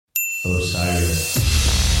Osiris.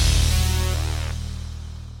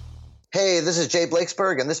 Hey, this is Jay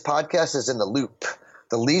Blakesberg, and this podcast is In the Loop,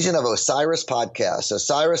 the Legion of Osiris podcast.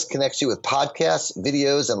 Osiris connects you with podcasts,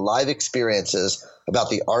 videos, and live experiences about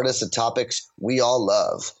the artists and topics we all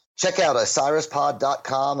love. Check out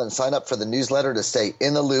osirispod.com and sign up for the newsletter to stay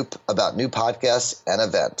in the loop about new podcasts and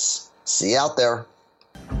events. See you out there.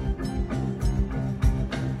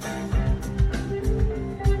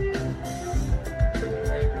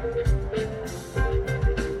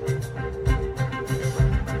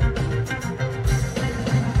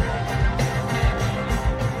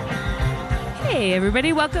 Hey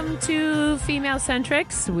everybody, welcome to Female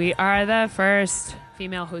Centrics. We are the first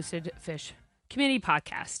female-hosted fish community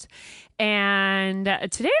podcast. And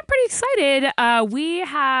today I'm pretty excited. We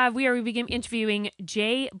are interviewing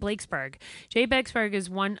Jay Blakesberg. Jay Blakesberg is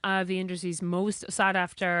one of the industry's most sought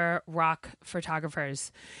after rock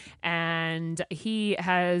photographers. And he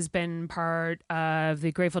has been part of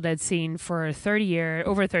the Grateful Dead scene for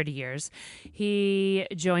over 30 years. He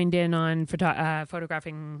joined in on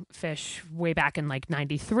photographing fish way back in like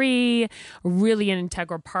 93, really an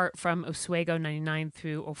integral part from Oswego 99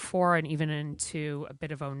 through 04 and even into a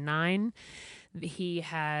bit of 09. He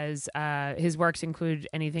has his works include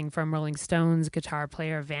anything from Rolling Stones, Guitar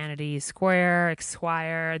Player, Vanity, Square,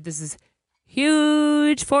 Esquire. This is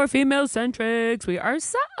huge for Female Centrics. We are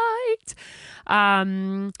psyched.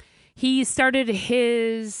 He started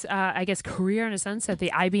his, career in a sense at the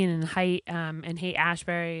Ibeen and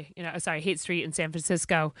Haight Street in San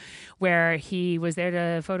Francisco, where he was there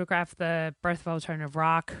to photograph the birth of alternative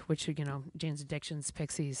rock, which, Jane's Addictions,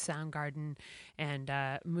 Pixies, Soundgarden, and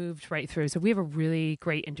moved right through. So we have a really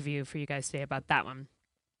great interview for you guys today about that one.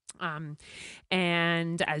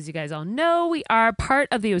 And as you guys all know, we are part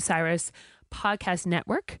of the Osiris Podcast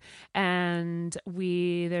Network, and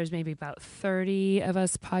there's maybe about 30 of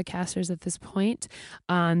us podcasters at this point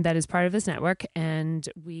that is part of this network, and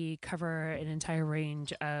we cover an entire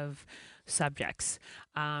range of subjects.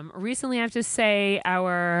 Recently, I have to say,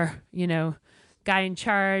 our guy in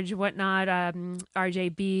charge, whatnot,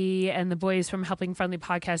 RJB and the boys from Helping Friendly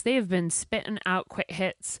Podcast, they have been spitting out quick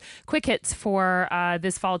hits for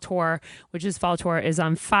this fall tour, which is fall tour is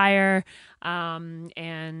on fire,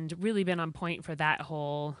 and really been on point for that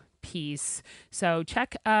whole piece. So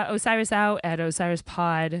check Osiris out at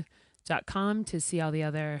osirispod.com to see all the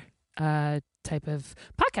other type of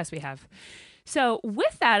podcasts we have. So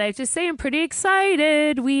with that, I have to say I'm pretty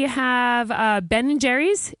excited. We have Ben &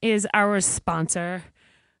 Jerry's is our sponsor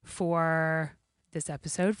for this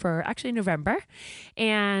episode for actually November.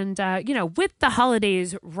 And, with the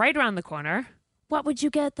holidays right around the corner, what would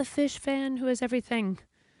you get the fish fan who has everything?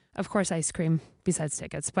 Of course, ice cream besides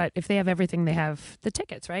tickets. But if they have everything, they have the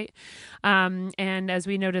tickets, right? And as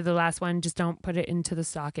we noted the last one, just don't put it into the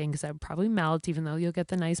stocking because that would probably melt, even though you'll get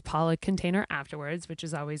the nice Pollock container afterwards, which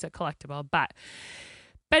is always a collectible. But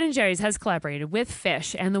Ben & Jerry's has collaborated with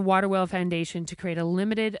Fish and the Water Wheel Foundation to create a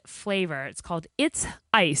limited flavor. It's called It's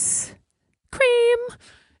Ice Cream.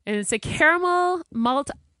 And it's a caramel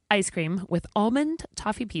malt ice cream with almond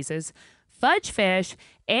toffee pieces, fudge fish,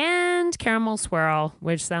 and caramel swirl,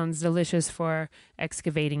 which sounds delicious for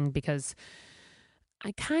excavating because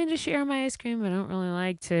I kind of share my ice cream, but I don't really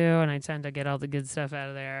like to, and I tend to get all the good stuff out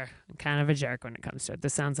of there. I'm kind of a jerk when it comes to it.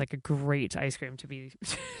 This sounds like a great ice cream to be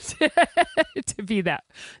to be that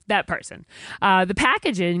person. The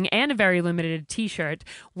packaging and a very limited T-shirt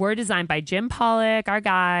were designed by Jim Pollock, our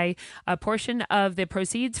guy. A portion of the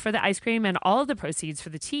proceeds for the ice cream and all of the proceeds for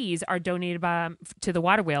the teas are donated to the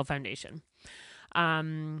Water Wheel Foundation.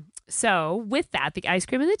 So with that, the ice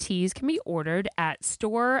cream and the teas can be ordered at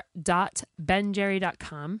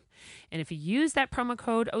store.benjerry.com. And if you use that promo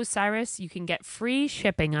code Osiris, you can get free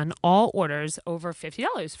shipping on all orders over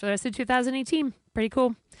 $50 for the rest of 2018. Pretty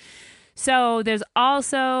cool. So there's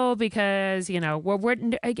also, because, I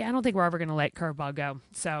don't think we're ever going to let Curveball go.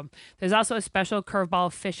 So there's also a special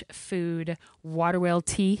Curveball Fish Food Water Wheel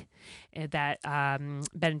tea that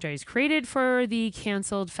Ben & Jerry's created for the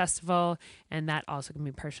canceled festival, and that also can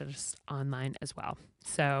be purchased online as well.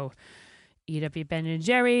 So eat up your Ben &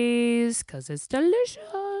 Jerry's because it's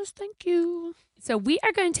delicious. Thank you. So we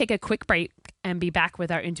are going to take a quick break and be back with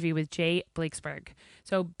our interview with Jay Blakesberg.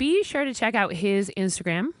 So be sure to check out his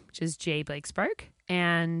Instagram, which is Jay Blakesberg.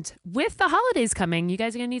 And with the holidays coming, you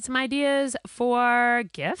guys are going to need some ideas for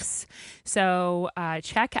gifts. So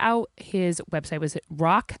check out his website, was it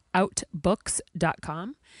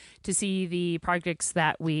rockoutbooks.com, to see the projects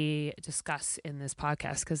that we discuss in this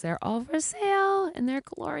podcast, because they're all for sale and they're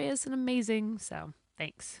glorious and amazing. So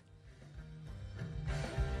thanks.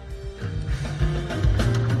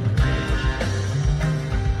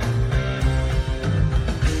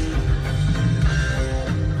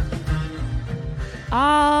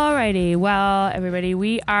 Alrighty, well, everybody,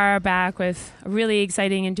 we are back with a really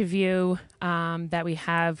exciting interview that we're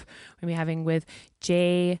going to be having with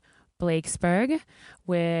Jay Blakesberg,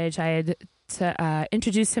 which I had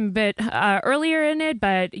introduced him a bit earlier in it,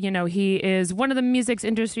 but he is one of the music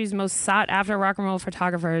industry's most sought after rock and roll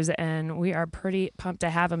photographers, and we are pretty pumped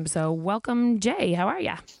to have him. So welcome, Jay. How are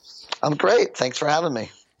you? I'm great. Thanks for having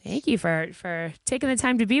me. Thank you for taking the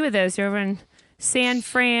time to be with us. You're over in San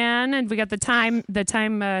Fran, and we got the time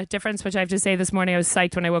difference, which I have to say this morning I was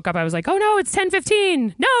psyched when I woke up. I was like, oh no, it's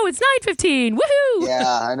 10:15. No, it's 9:15. Woohoo!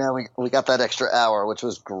 Yeah, I know. We got that extra hour, which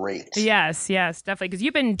was great. Yes, definitely. Because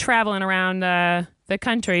you've been traveling around the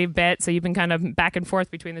country a bit, so you've been kind of back and forth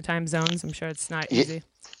between the time zones. I'm sure it's not easy.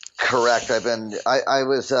 Correct. I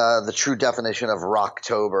was the true definition of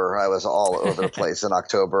Rocktober. I was all over the place in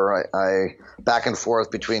October. I back and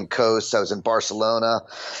forth between coasts. I was in Barcelona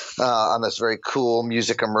on this very cool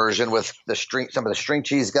music immersion with some of the String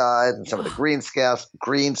Cheese guys and some of the Green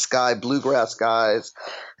Sky Bluegrass guys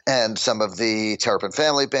and some of the Terrapin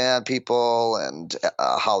Family Band people and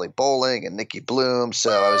Holly Bowling and Nikki Bloom.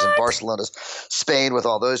 So I was in Barcelona, Spain with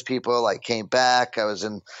all those people. I came back. I was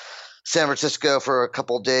in San Francisco for a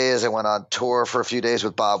couple of days. I went on tour for a few days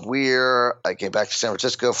with Bob Weir. I came back to San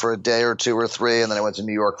Francisco for a day or two or three, and then I went to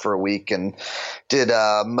New York for a week and did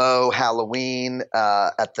Mo Halloween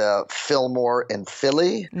at the Fillmore in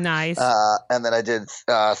Philly. Nice. And then I did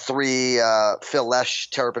 3 Phil Lesh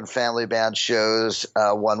Terrapin Family Band shows,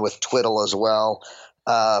 one with Twiddle as well,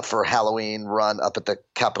 for Halloween run up at the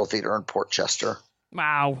Capitol Theater in Port Chester.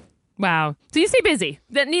 Wow. So you stay busy.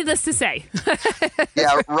 That needless to say.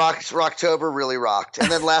 Yeah, Rocktober really rocked.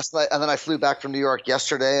 And then I flew back from New York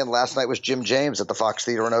yesterday, and last night was Jim James at the Fox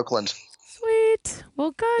Theater in Oakland. Sweet.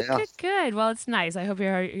 Well, good, Yeah. good. Well, it's nice. I hope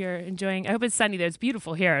you're enjoying. I hope it's sunny there. It's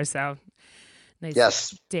beautiful here, so nice.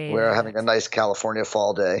 Yes, day. we're having a nice California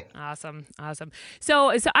fall day. Awesome. So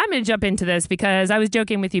I'm going to jump into this because I was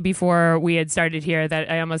joking with you before we had started here that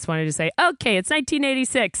I almost wanted to say, okay, it's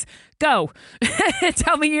 1986. Go.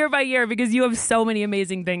 Tell me year by year, because you have so many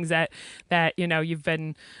amazing things that you've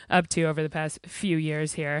been up to over the past few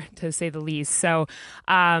years here, to say the least. So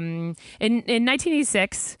in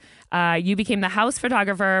 1986, you became the house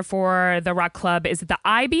photographer for the rock club. Is it the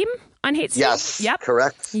I-Beam on Haight Street? Yes. Yep.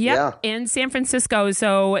 Correct. Yep. Yeah. In San Francisco.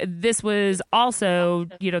 So this was also,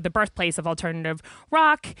 the birthplace of alternative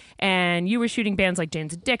rock, and you were shooting bands like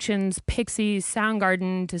Jane's Addictions, Pixies,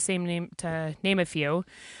 Soundgarden, to name a few.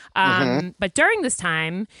 But during this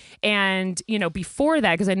time, and before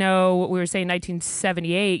that, because I know we were saying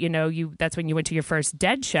 1978, that's when you went to your first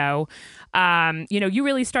Dead show. You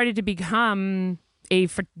really started to become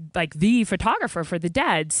the photographer for the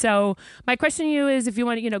Dead. So my question to you is, if you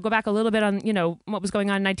want to go back a little bit on what was going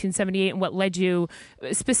on in 1978 and what led you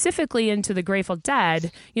specifically into the Grateful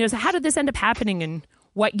Dead. So how did this end up happening, and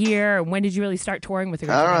what year, and when did you really start touring with the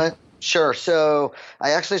Grateful Dead? All right. Sure. So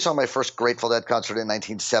I actually saw my first Grateful Dead concert in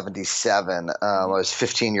 1977. I was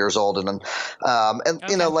 15 years old, and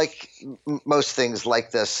okay. Like most things like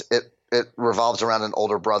this, it revolves around an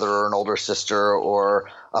older brother or an older sister or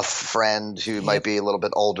a friend who might be a little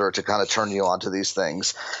bit older to kind of turn you on to these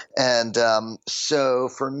things. And so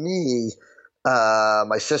for me,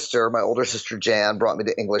 my older sister Jan, brought me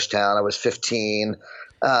to Englishtown. I was 15.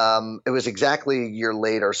 It was exactly a year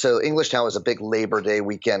later. So Englishtown was a big Labor Day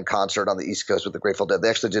weekend concert on the East Coast with the Grateful Dead. They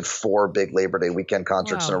actually did 4 big Labor Day weekend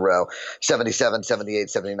concerts in a row, 77, 78,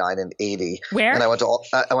 79, and 80. Where? And I went to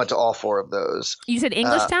all 4 of those. You said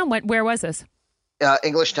Englishtown? Where was this?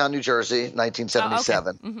 Englishtown, New Jersey,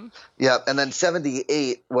 1977. Oh, okay. Mm-hmm. Yeah. And then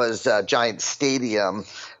 78 was Giant Stadium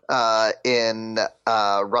in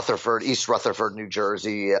East Rutherford, New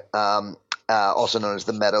Jersey. Also known as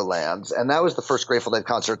the Meadowlands. And that was the first Grateful Dead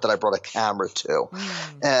concert that I brought a camera to.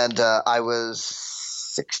 And I was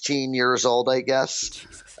 16 years old, I guess.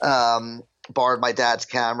 Borrowed my dad's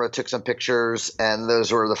camera, took some pictures, and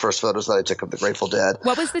those were the first photos that I took of the Grateful Dead.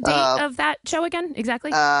 What was the date of that show again,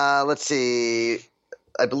 exactly? Let's see.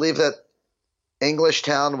 I believe that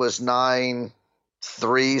Englishtown was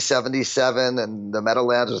 9/3/77, and the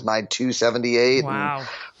Meadowlands was 9/2/78. Wow. And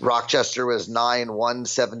Rochester was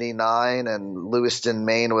 9/1/79, and Lewiston,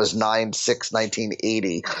 Maine was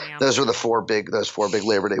 9/6/1980. Damn. Those were those four big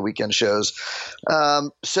Labor Day weekend shows.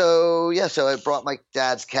 So I brought my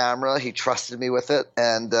dad's camera. He trusted me with it,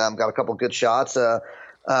 and got a couple good shots.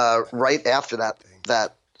 Right after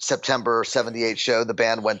that September 78 show, the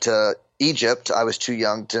band went to Egypt. I was too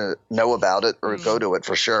young to know about it or go to it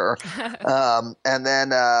for sure. And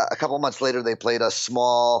then a couple months later, they played a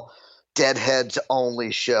small Deadheads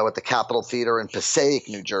only show at the Capitol Theater in Passaic,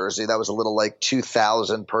 New Jersey. That was a little like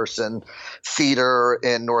 2,000 person theater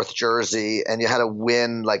in North Jersey. And you had to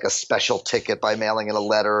win like a special ticket by mailing in a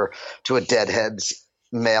letter to a Deadheads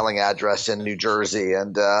mailing address in New Jersey.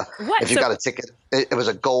 And if you got a ticket, it was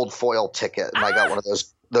a gold foil ticket. And I got one of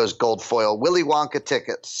those gold foil Willy Wonka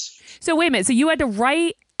tickets. So wait a minute. So you had to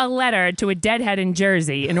write a letter to a Deadhead in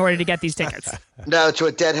Jersey in order to get these tickets? No, to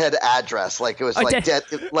a Deadhead address. Like it was like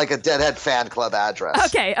a Deadhead fan club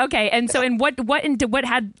address. Okay. And so, what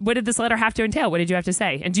did this letter have to entail? What did you have to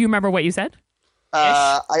say? And do you remember what you said?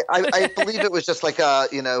 I believe it was just like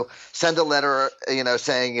send a letter,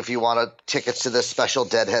 saying if you wanted tickets to this special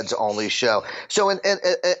Deadheads only show. So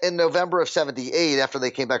in November of '78, after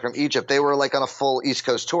they came back from Egypt, they were like on a full East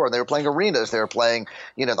Coast tour. They were playing arenas. They were playing,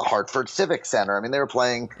 the Hartford Civic Center. I mean, they were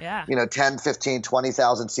playing, 10, 15,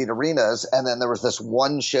 20,000 seat arenas. And then there was this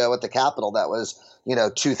one show at the Capitol that was,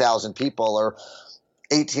 2,000 people or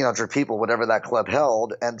 1,800 people, whatever that club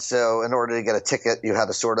held. And so in order to get a ticket, you had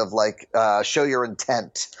to sort of like show your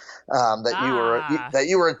intent that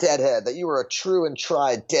you were a Deadhead, that you were a true and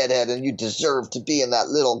tried Deadhead, and you deserved to be in that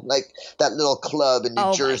little club in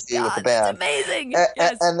New Jersey with the band. That's amazing.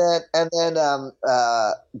 Yes. And then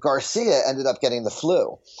Garcia ended up getting the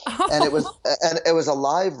flu, and it was a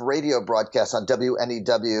live radio broadcast on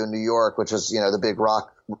WNEW New York, which was the big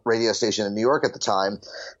rock radio station in New York at the time.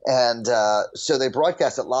 And so they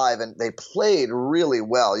broadcast it live, and they played really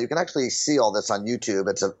well. You can actually see all this on YouTube.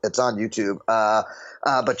 It's on YouTube.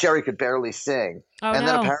 But Jerry could barely sing. And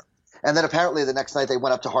then apparently the next night they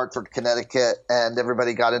went up to Hartford, Connecticut, and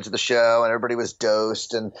everybody got into the show, and everybody was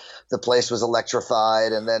dosed, and the place was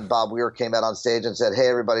electrified. And then Bob Weir came out on stage and said, "Hey,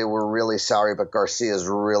 everybody, we're really sorry, but Garcia's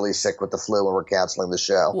really sick with the flu, and we're canceling the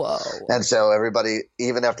show." Whoa. And so everybody,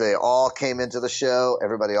 even after they all came into the show,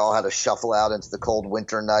 everybody all had to shuffle out into the cold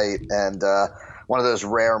winter night. And one of those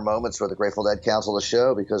rare moments where the Grateful Dead canceled the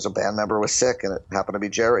show because a band member was sick, and it happened to be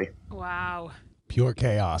Jerry. Wow. Pure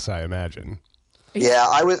chaos, I imagine. Yeah,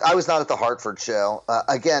 I was not at the Hartford show.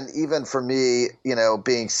 Again, even for me,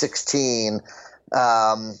 being 16,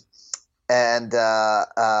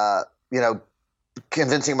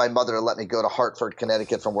 convincing my mother to let me go to Hartford,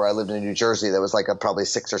 Connecticut from where I lived in New Jersey, that was like a probably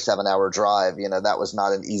 6 or 7 hour drive. That was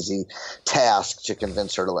not an easy task to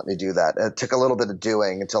convince her to let me do that. It took a little bit of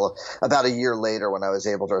doing until about a year later when I was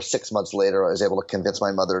able to, or 6 months later, I was able to convince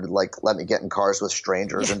my mother to let me get in cars with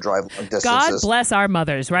strangers and drive long distances. God bless our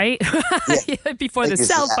mothers, right? Yeah. Before the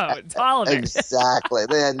cell phones, all of it. Exactly.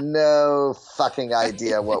 They had no fucking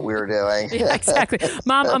idea what we were doing. Yeah, exactly.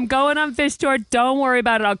 Mom, I'm going on fish tour. Don't worry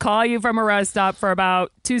about it. I'll call you from a rest stop for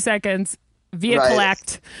about 2 seconds via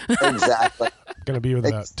collect. Exactly. Going to be with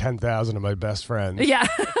about 10,000 of my best friends. Yeah.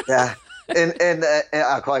 Yeah. And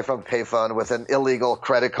I'll call you from a payphone with an illegal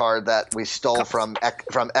credit card that we stole from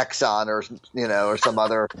Exxon or some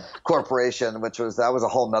other corporation, that was a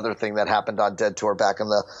whole nother thing that happened on Dead Tour back in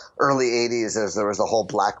the early 80s, as there was a whole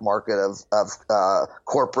black market of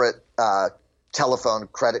corporate telephone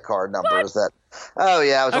credit card numbers. What? It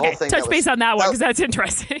was a whole thing. Touch base on that one because that's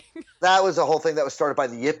interesting. That was a whole thing that was started by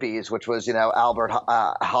the Yippies, which was, Albert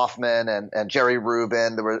Hoffman and Jerry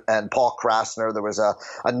Rubin, and Paul Krasner. There was a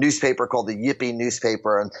newspaper called the Yippie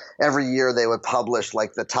newspaper, and every year they would publish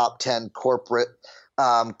like the top 10 corporate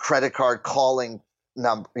credit card calling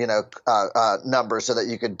numbers, so that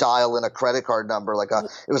you could dial in a credit card number. It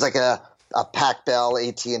was like a Pac Bell,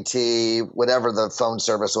 AT&T, whatever the phone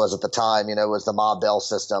service was at the time, was the Ma Bell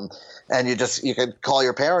system. And you could call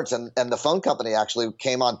your parents, and the phone company actually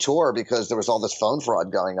came on tour because there was all this phone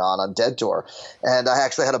fraud going on Dead Tour. And I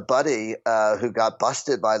actually had a buddy who got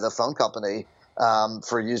busted by the phone company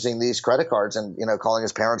for using these credit cards and, calling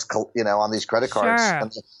his parents, on these credit cards. Sure.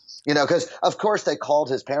 And, because of course they called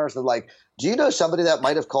his parents. They're like, "Do you know somebody that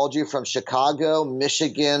might have called you from Chicago,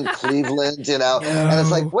 Michigan, Cleveland?" And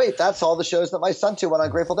it's like, wait, that's all the shows that my son went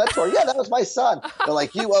on Grateful Dead tour. Yeah, that was my son. They're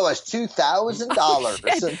like, "You owe us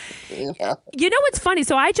 $2,000." You know what's funny?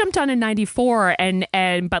 So I jumped on in '94,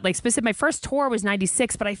 but my first tour was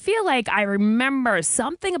 '96. But I feel like I remember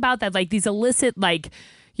something about that, like these illicit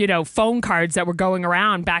phone cards that were going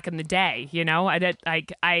around back in the day.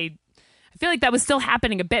 I feel like that was still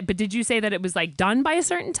happening a bit, but did you say that it was done by a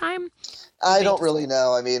certain time? I don't really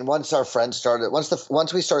know. I mean, once our friends started,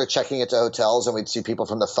 once we started checking into hotels and we'd see people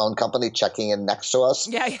from the phone company checking in next to us,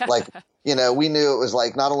 we knew it was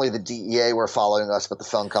like not only the DEA were following us, but the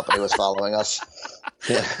phone company was following us.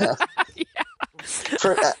 Yeah. Yeah.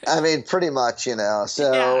 I mean, pretty much,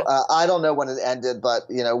 So Yeah. I don't know when it ended, but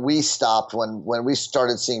we stopped when we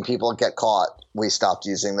started seeing people get caught. We stopped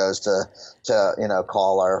using those to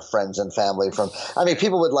call our friends and family from. I mean,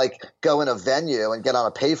 people would like go in a venue and get on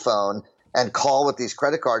a payphone and call with these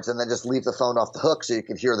credit cards and then just leave the phone off the hook so you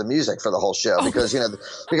could hear the music for the whole show because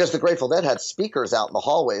the Grateful Dead had speakers out in the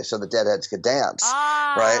hallway so the Deadheads could dance.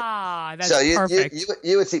 Right? That's so perfect.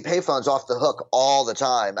 you would see payphones off the hook all the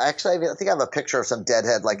time. Actually, I think I have a picture of some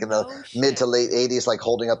Deadhead like in the mid to late 80s like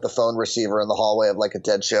holding up the phone receiver in the hallway of like a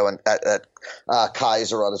Dead show at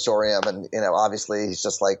Kaiser Auditorium. And, obviously he's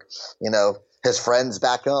just like, his friends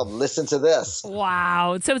back home, listen to this.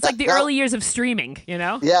 Wow. So it's like the early years of streaming,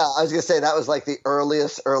 Yeah, I was going to say that was like the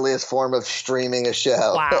earliest form of streaming a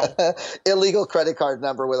show. Wow. Illegal credit card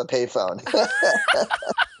number with a payphone.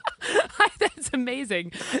 That's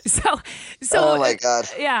amazing. So oh my God.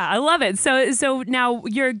 Yeah, I love it. So now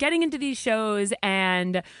you're getting into these shows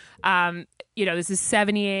and this is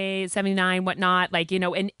 78, 79, whatnot, like,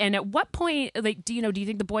 and at what point, like, do you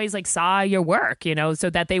think the boys like saw your work,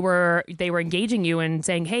 so that they were engaging you and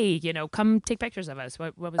saying, hey, come take pictures of us?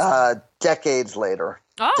 What was that? Decades later.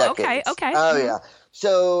 Oh, decades. Okay. Oh, yeah.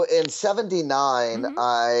 So in 79,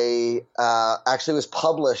 I actually was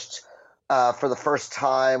published for the first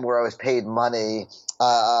time where I was paid money.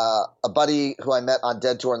 A buddy who I met on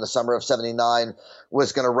Dead Tour in the summer of 79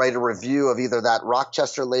 was going to write a review of either that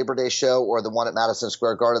Rochester Labor Day show or the one at Madison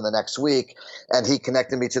Square Garden the next week. And he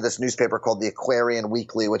connected me to this newspaper called the Aquarian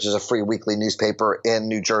Weekly, which is a free weekly newspaper in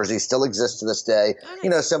New Jersey, still exists to this day,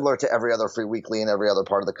 similar to every other free weekly in every other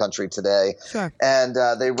part of the country today. Sure. And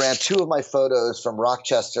they ran two of my photos from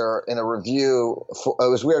Rochester in a review. It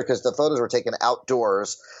was weird because the photos were taken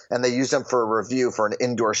outdoors and they used them for a review for an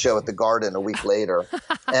indoor show at the Garden a week later.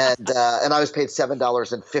 And I was paid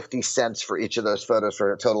 $7.50 for each of those photos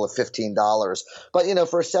for a total of $15. But,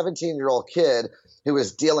 for a 17-year-old kid who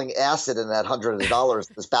was dealing acid in that $100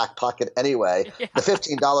 in his back pocket anyway, the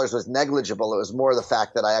 $15 was negligible. It was more the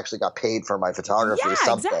fact that I actually got paid for my photography.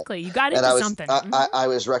 Yeah, exactly. You got into something. I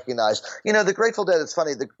was recognized. The Grateful Dead, it's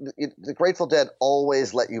funny, the Grateful Dead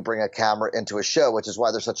always let you bring a camera into a show, which is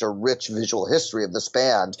why there's such a rich visual history of this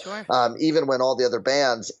band. Sure. Even when all the other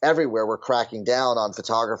bands everywhere were cracking down on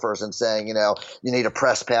photographers and saying, you need a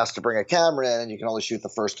press pass to bring a camera in and you can only shoot the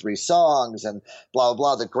first 3 songs and blah,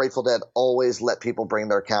 blah, blah. The Grateful Dead always let people bring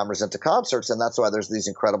their cameras into concerts, and that's why there's these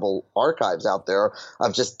incredible archives out there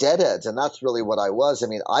of just Deadheads, and that's really what I was. I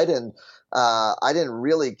mean, I didn't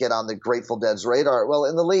really get on the Grateful Dead's radar. Well,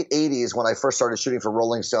 in the late 80s, when I first started shooting for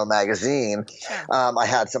Rolling Stone magazine, I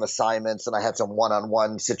had some assignments and I had some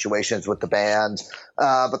one-on-one situations with the band.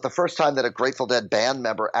 But the first time that a Grateful Dead band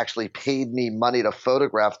member actually paid me money to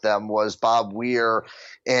photograph them was Bob Weir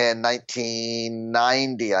in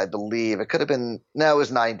 1990, I believe. It could have been – no, it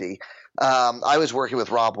was 90. I was working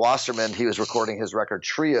with Rob Wasserman. He was recording his record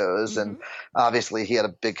Trios, and obviously he had a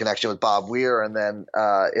big connection with Bob Weir. And then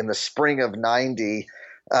in the spring of 90,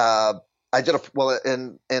 in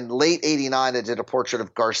late 89, I did a portrait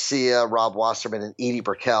of Garcia, Rob Wasserman, and Edie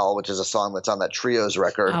Brickell, which is a song that's on that Trios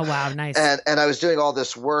record. Oh, wow, nice. And I was doing all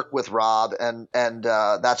this work with Rob, and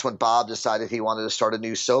that's when Bob decided he wanted to start a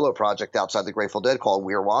new solo project outside the Grateful Dead called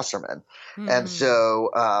Weir Wasserman. And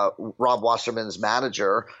so Rob Wasserman's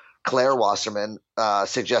manager, Claire Wasserman,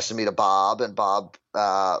 suggested me to Bob, and Bob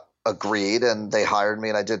agreed, and they hired me,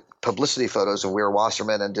 and I did publicity photos of Weir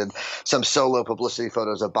Wasserman and did some solo publicity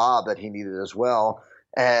photos of Bob that he needed as well.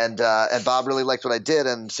 And Bob really liked what I did,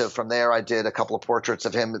 and so from there I did a couple of portraits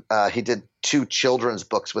of him. He did 2 children's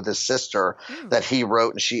books with his sister that he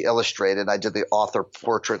wrote and she illustrated. I did the author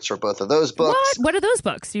portraits for both of those books. What are those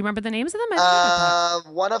books? Do you remember the names of them?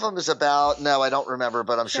 One of them is about – no, I don't remember,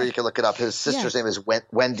 but I'm sure you can look it up. His sister's name is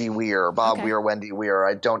Wendy Weir, Bob Weir, Wendy Weir.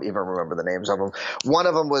 I don't even remember the names of them. One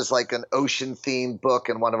of them was like an ocean-themed book,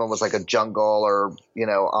 and one of them was like a jungle or,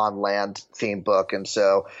 on-land themed book. And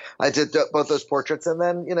so I did both those portraits, and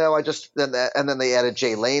then, and then they added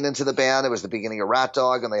Jay Lane into the band. It was the beginning of Rat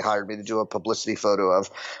Dog, and they hired me to do a publicity photo of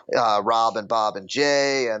Rob and Bob and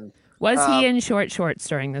Jay. And was he in short shorts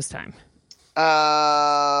during this time?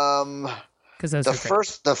 Because those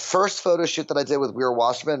the first photo shoot that I did with Weir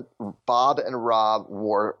Wasserman, Bob and Rob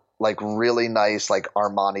wore like really nice like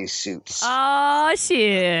Armani suits. Oh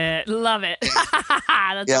shit, love it.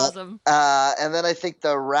 That's awesome. And then I think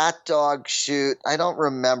the Rat Dog shoot, I don't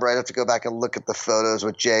remember. I'd have to go back and look at the photos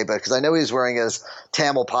with Jay, but because I know he was wearing his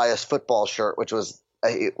Tamil Pius football shirt, which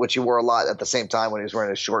he wore a lot at the same time when he was wearing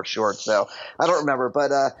his short shorts. So I don't remember.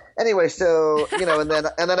 But anyway, so, and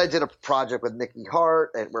then I did a project with Nicky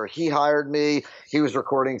Hart where he hired me. He was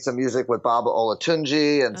recording some music with Baba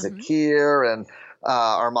Olatunji and Zakir. And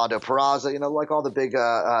Armando Peraza, like all the big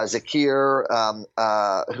Zakir.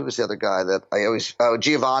 Who was the other guy that I always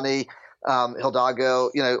Giovanni Hidalgo.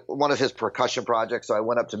 One of his percussion projects. So I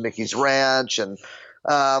went up to Mickey's Ranch and.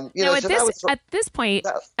 At this point,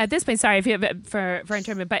 sorry if you have for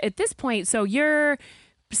interrupting, but at this point, so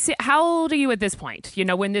how old are you at this point?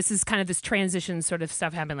 When this is kind of this transition sort of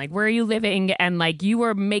stuff happened, like where are you living and like you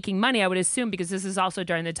were making money, I would assume, because this is also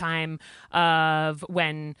during the time of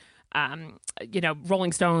when,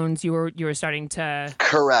 Rolling Stones, you were starting to.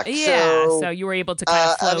 Correct. Yeah. So you were able to kind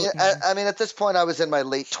of float. I mean, at this point I was in my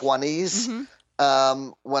late 20s. Mm-hmm.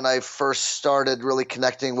 When I first started really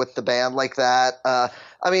connecting with the band like that. A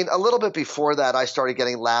little bit before that, I started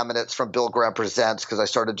getting laminates from Bill Graham Presents because I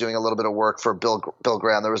started doing a little bit of work for Bill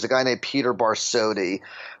Graham. There was a guy named Peter Barsotti,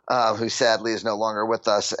 who sadly is no longer with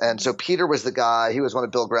us. And so Peter was the guy, he was one of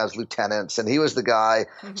Bill Graham's lieutenants, and he was the guy,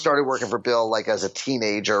 started working for Bill like as a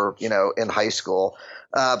teenager, in high school.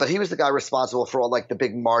 But he was the guy responsible for all like the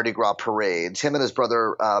big Mardi Gras parades. Him and his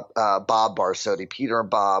brother Bob Barsotti, Peter and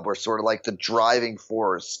Bob, were sort of like the driving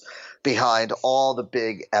force behind all the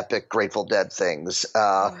big epic Grateful Dead things.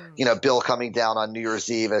 Bill coming down on New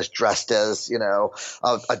Year's Eve as dressed as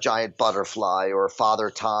a giant butterfly or Father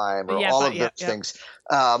Time or all of those things.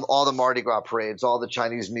 All the Mardi Gras parades, all the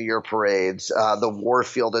Chinese New Year parades, the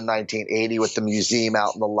Warfield in 1980 with the museum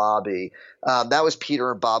out in the lobby. That was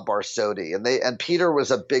Peter and Bob Barsotti, and Peter was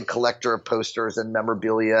a big collector of posters and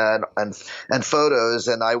memorabilia and photos.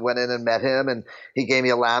 And I went in and met him, and he gave me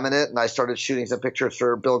a laminate, and I started shooting some pictures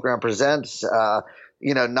for Bill Graham Presents.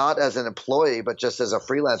 Not as an employee, but just as a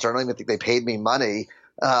freelancer. I don't even think they paid me money.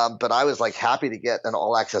 But I was like happy to get an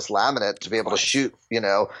all access laminate to be able to shoot,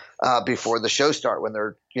 before the show start when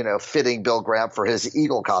they're, fitting Bill Graham for his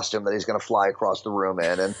eagle costume that he's going to fly across the room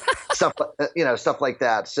in and stuff like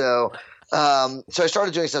that. So I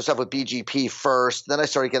started doing some stuff with BGP first. Then I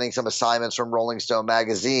started getting some assignments from Rolling Stone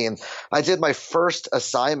magazine. I did my first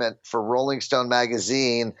assignment for Rolling Stone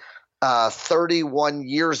magazine 31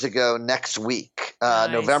 years ago next week,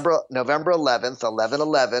 nice. November 11th,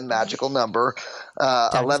 11/11, magical number,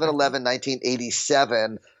 11/11,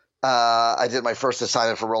 1987. I did my first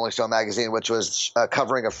assignment for Rolling Stone magazine, which was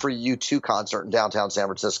covering a free U2 concert in downtown San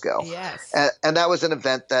Francisco. Yes. And that was an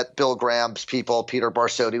event that Bill Graham's people, Peter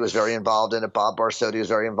Barsotti, was very involved in it. Bob Barsotti was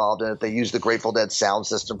very involved in it. They used the Grateful Dead sound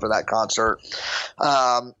system for that concert.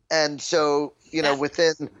 And so,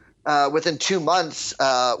 within 2 months,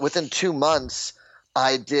 I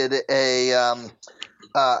did an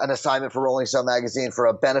assignment for Rolling Stone magazine for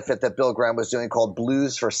a benefit that Bill Graham was doing called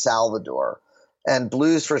Blues for Salvador. And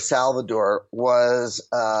Blues for Salvador was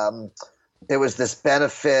it was this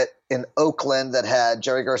benefit in Oakland that had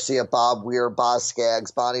Jerry Garcia, Bob Weir, Boz Scaggs,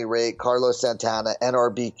 Bonnie Raitt, Carlos Santana,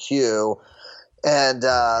 NRBQ, and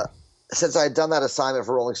since I had done that assignment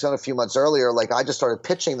for Rolling Stone a few months earlier, like I just started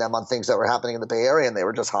pitching them on things that were happening in the Bay Area, and they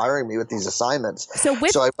were just hiring me with these assignments. So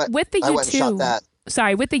with the U2, went and shot that.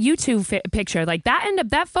 Sorry, with the YouTube picture, like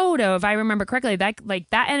that photo, if I remember correctly, that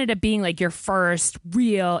ended up being like your first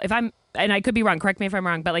real. And I could be wrong, correct me if I'm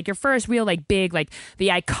wrong, but like your first real, like big, like the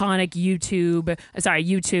iconic U2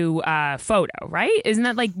 photo, right? Isn't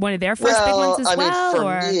that like one of their first big ones as well?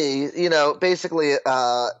 For me, basically,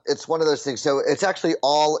 it's one of those things. So it's actually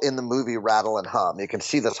all in the movie Rattle and Hum. You can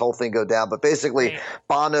see this whole thing go down, but basically, right.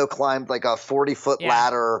 Bono climbed like a 40-foot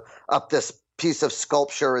ladder up this piece of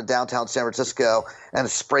sculpture in downtown San Francisco and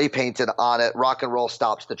spray painted on it, Rock and Roll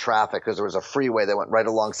Stops the Traffic, because there was a freeway that went right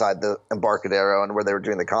alongside the Embarcadero and where they were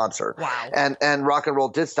doing the concert. Wow. And Rock and Roll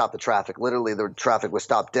did stop the traffic. Literally, the traffic was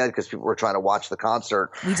stopped dead because people were trying to watch the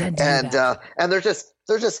concert. We did do that. And there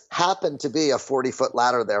just happened to be a 40-foot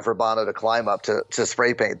ladder there for Bono to climb up to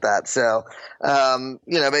spray paint that. So, maybe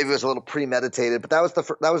it was a little premeditated, but that was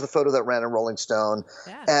the photo that ran in Rolling Stone.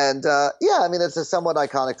 Yeah. And it's a somewhat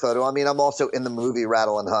iconic photo. I mean, I'm also in the movie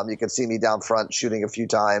Rattle and Hum. You can see me down front shooting a few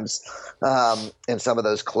times in some of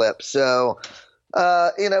those clips. So,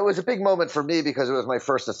 it was a big moment for me because it was my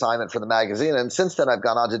first assignment for the magazine. And since then, I've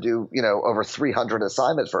gone on to do, over 300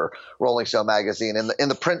 assignments for Rolling Stone magazine in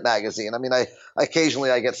the print magazine. I mean, I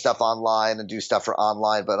occasionally I get stuff online and do stuff for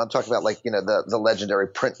online, but I'm talking about like, the legendary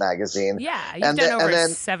print magazine. Yeah, you've done over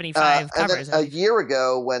 75 covers. And then a year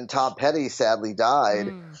ago when Tom Petty sadly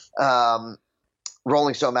died,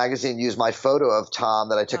 Rolling Stone magazine used my photo of Tom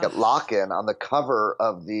that I took at Lock-In on the cover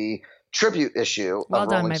of the tribute issue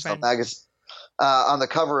of Rolling Stone magazine. On the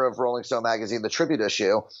cover of Rolling Stone magazine, the tribute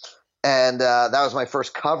issue. And that was my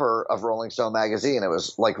first cover of Rolling Stone magazine. It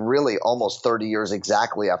was like really almost 30 years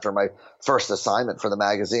exactly after my first assignment for the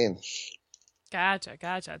magazine. Gotcha.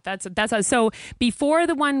 So before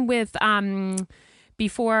the one with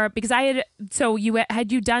before, because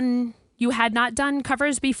you had not done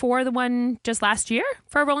covers before the one just last year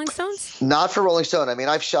for Rolling Stones? Not for Rolling Stone. I mean,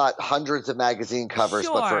 I've shot hundreds of magazine covers,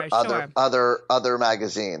 but for other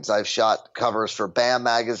magazines. I've shot covers for BAM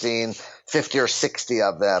magazine, 50 or 60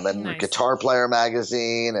 of them, and Guitar Player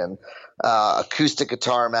magazine, and Acoustic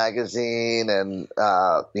Guitar magazine, and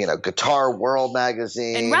Guitar World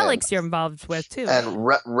magazine, and Relics you're involved with too, and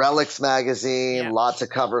Relics magazine. Lots of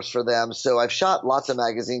covers for them. So I've shot lots of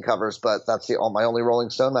magazine covers, but that's my only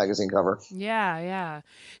Rolling Stone magazine cover. Yeah.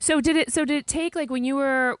 So did it take, like, when you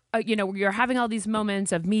were you're having all these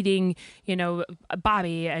moments of meeting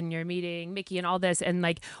Bobby, and you're meeting Mickey and all this, and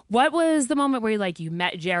like, what was the moment where you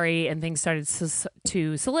met Jerry and things started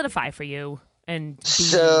to solidify for you?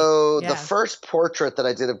 The first portrait that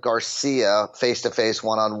I did of Garcia face-to-face,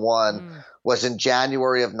 one-on-one, was in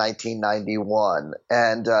January of 1991.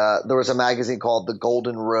 And there was a magazine called The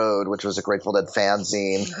Golden Road, which was a Grateful Dead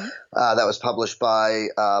fanzine that was published by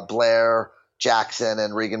Blair Jackson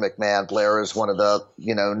and Regan McMahon. Blair is one of the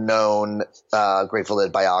known Grateful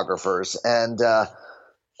Dead biographers. And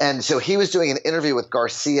so he was doing an interview with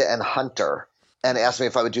Garcia and Hunter, and asked me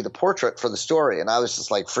if I would do the portrait for the story. And I was just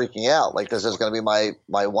like freaking out. Like, this is going to be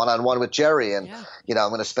my one-on-one with Jerry. And, I'm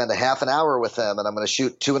going to spend a half an hour with him, and I'm going to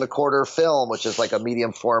shoot 2.25 film, which is like a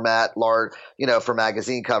medium format, large, for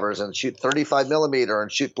magazine covers, and shoot 35 millimeter,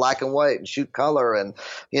 and shoot black and white, and shoot color, and,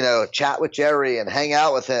 chat with Jerry and hang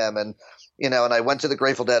out with him. And and I went to the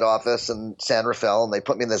Grateful Dead office in San Rafael, and they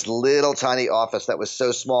put me in this little tiny office that was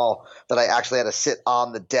so small that I actually had to sit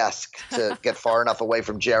on the desk to get far enough away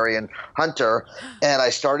from Jerry and Hunter. And I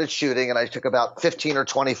started shooting, and I took about 15 or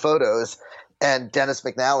 20 photos. And Dennis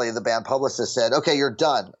McNally, the band publicist, said, "Okay, you're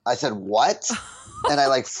done." I said, "What?" And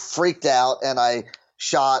I freaked out, and I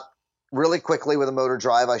shot really quickly with a motor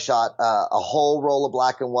drive. I shot a whole roll of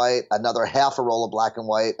black and white, another half a roll of black and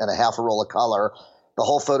white, and a half a roll of color. The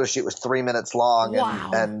whole photo shoot was 3 minutes long,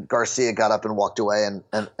 and Garcia got up and walked away and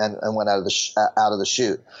went out of the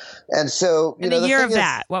shoot. And so, the year of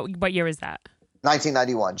that, what year was that?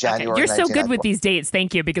 1991, January. Okay. You're so good with these dates.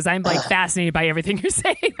 Thank you, because I'm fascinated by everything you're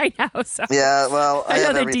saying right now. So yeah, well, I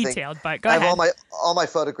know they're everything. Detailed, but go ahead. All my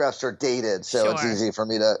photographs are dated, so it's easy for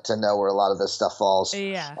me to know where a lot of this stuff falls.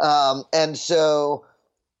 Yeah. And so,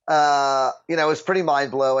 it was pretty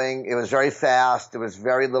mind blowing. It was very fast. There was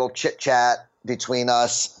very little chit chat between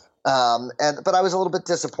us. But I was a little bit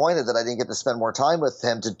disappointed that I didn't get to spend more time with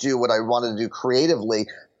him to do what I wanted to do creatively.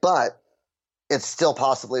 But it's still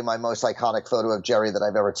possibly my most iconic photo of Jerry that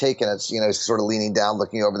I've ever taken. It's, sort of leaning down,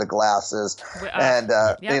 looking over the glasses.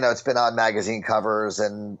 It's been on magazine covers,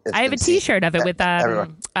 and I have a T-shirt of it with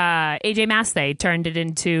AJ Masley turned it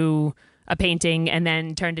into a painting, and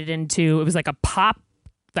then turned it into, it was like a pop,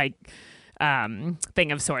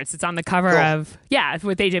 thing of sorts. It's on the cover of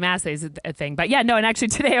with AJ Masley's a thing. But and actually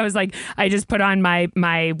today I was like, I just put on my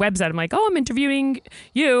website. I'm like, I'm interviewing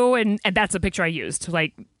you, and that's the picture I used.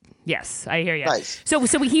 Yes, I hear you. Nice. So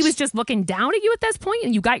he was just looking down at you at this point,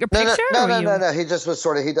 and you got your picture? No. He just was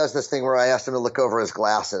he does this thing where I asked him to look over his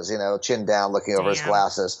glasses, chin down, looking over his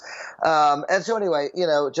glasses. And so anyway,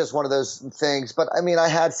 just one of those things. But I mean, I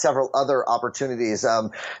had several other opportunities.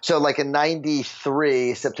 So like in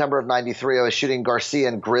September of 93, I was shooting Garcia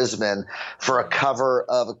and Grisman for a cover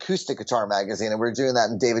of Acoustic Guitar magazine. And we were doing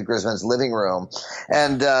that in David Grisman's living room.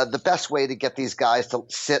 And the best way to get these guys to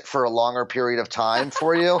sit for a longer period of time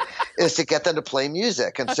for you is to get them to play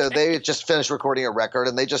music. And so they just finished recording a record,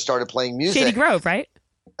 and they just started playing music. Shady Grove, right?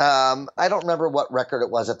 I don't remember what record it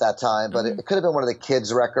was at that time, but it could have been one of the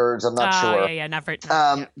kids' records. I'm not sure. Yeah, not for.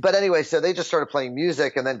 But anyway, so they just started playing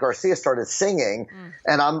music, and then Garcia started singing.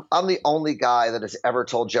 And I'm the only guy that has ever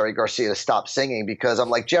told Jerry Garcia to stop singing, because I'm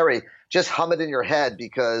like, Jerry, just hum it in your head,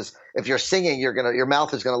 because if you're singing, your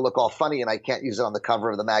mouth is gonna look all funny, and I can't use it on the cover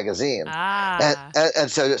of the magazine. And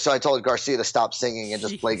so I told Garcia to stop singing and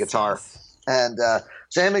just play guitar. And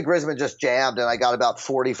so him and Grisman just jammed, and I got about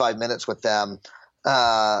 45 minutes with them.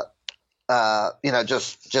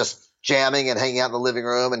 Just jamming and hanging out in the living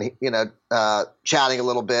room, and chatting a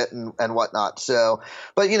little bit and whatnot. So,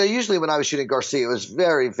 but usually when I was shooting Garcia, it was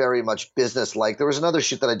very, very much business-like. There was another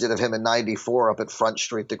shoot that I did of him in '94 up at Front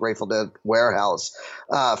Street, the Grateful Dead warehouse,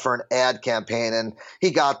 for an ad campaign. And he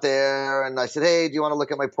got there, and I said, "Hey, do you want to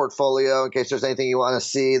look at my portfolio in case there's anything you want to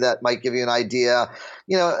see that might give you an idea?"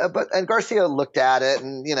 And Garcia looked at it,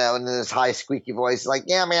 and in his high squeaky voice, like,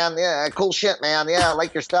 "Yeah, man, yeah, cool shit, man. Yeah, I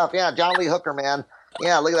like your stuff. Yeah, John Lee Hooker, man.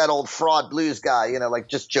 Yeah, look at that old fraud blues guy," like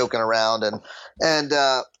just joking around.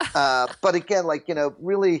 But again,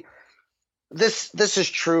 really, this is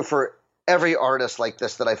true for every artist like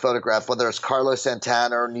this that I photograph, whether it's Carlos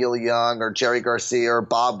Santana or Neil Young or Jerry Garcia or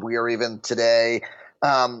Bob Weir even today,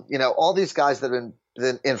 all these guys that have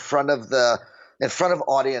been in front of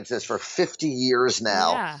audiences for 50 years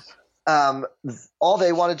now. Yeah. All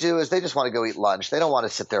they want to do is they just want to go eat lunch. They don't want to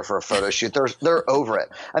sit there for a photo shoot. They're over it.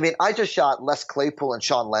 I mean, I just shot Les Claypool and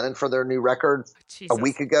Sean Lennon for their new record Jesus. a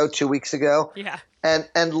week ago, 2 weeks ago. Yeah.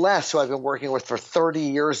 And Les, who I've been working with for 30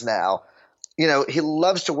 years now, he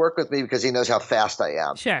loves to work with me because he knows how fast I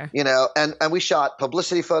am. Sure. And we shot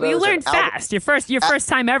publicity photos. Well, you learned fast. Your first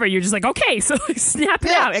time ever. You're just like, okay, so snap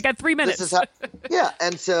it out. I got 3 minutes.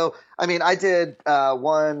 And so, I mean, I did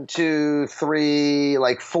 1, 2, 3,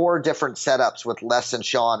 like 4 different setups with Les and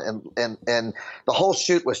Sean, and the whole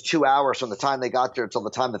shoot was 2 hours from the time they got there until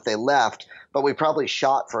the time that they left. But we probably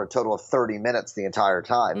shot for a total of 30 minutes the entire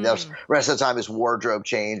time. The rest of the time is wardrobe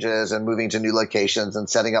changes and moving to new locations and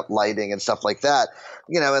setting up lighting and stuff like that.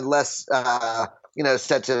 And Les,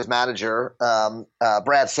 said to his manager,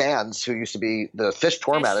 Brad Sands, who used to be the Fish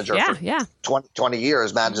tour manager for 20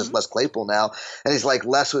 years, manages Les Claypool now. And he's like,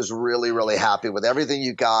 Les was really, really happy with everything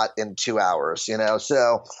you got in 2 hours,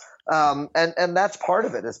 So and that's part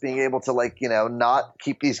of it, is being able to not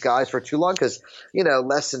keep these guys for too long, because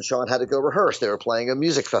Les and Sean had to go rehearse. They were playing a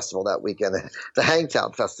music festival that weekend, the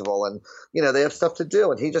Hangtown Festival, and they have stuff to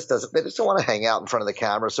do, and they just don't want to hang out in front of the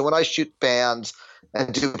camera. So when I shoot bands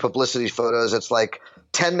and do publicity photos, it's like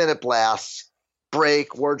 10-minute blasts,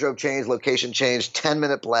 break, wardrobe change, location change,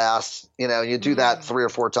 10-minute blasts. You do that 3 or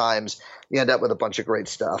 4 times, you end up with a bunch of great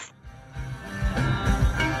stuff.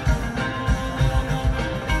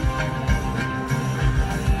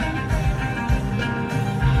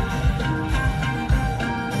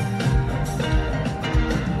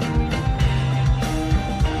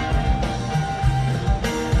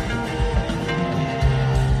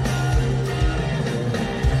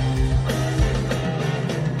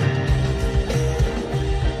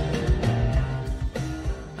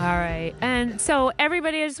 So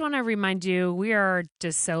everybody, I just want to remind you, we are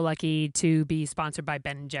just so lucky to be sponsored by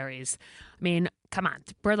Ben & Jerry's. I mean, come on.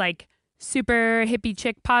 We're like super hippie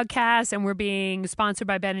chick podcast, and we're being sponsored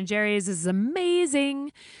by Ben & Jerry's. This is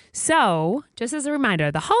amazing. So just as a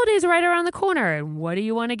reminder, the holidays are right around the corner. And what do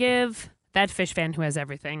you want to give that fish fan who has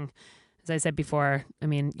everything? As I said before, I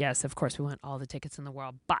mean, yes, of course, we want all the tickets in the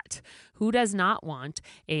world. But who does not want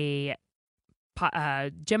a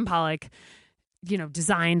Jim Pollock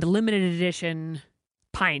designed limited edition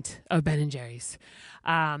pint of Ben & Jerry's?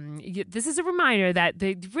 This is a reminder that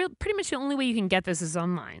pretty much the only way you can get this is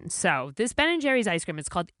online. So this Ben & Jerry's ice cream, it's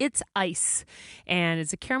called It's Ice, and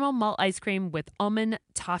it's a caramel malt ice cream with almond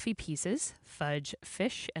toffee pieces, fudge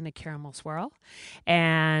fish, and a caramel swirl.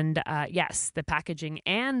 And yes, the packaging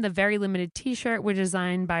and the very limited t-shirt were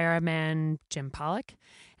designed by our man Jim Pollock,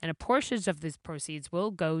 and a portion of these proceeds will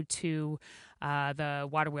go to the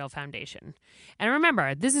Water Wheel Foundation. And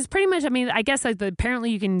remember, this is pretty much, I mean, I guess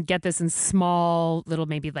apparently you can get this in small little,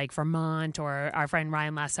 maybe like Vermont, or our friend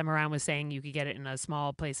Ryan last time around was saying you could get it in a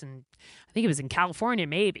small place in, I think it was in California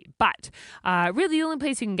maybe. But really the only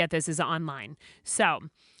place you can get this is online. So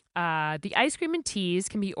the ice cream and teas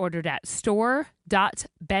can be ordered at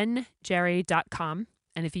store.benjerry.com.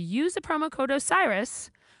 And if you use the promo code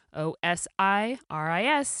OSIRIS,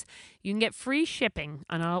 OSIRIS, you can get free shipping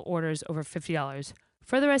on all orders over $50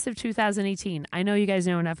 for the rest of 2018. I know you guys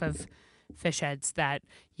know enough of fish heads that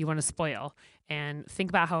you want to spoil, and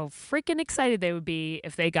think about how freaking excited they would be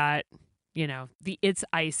if they got, the It's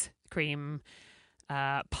Ice Cream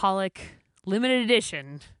Pollock limited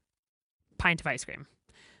edition pint of ice cream.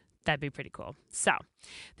 That'd be pretty cool. So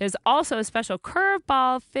there's also a special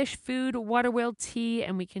curveball fish food water wheel tea,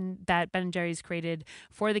 and that Ben & Jerry's created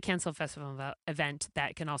for the Cancel Festival event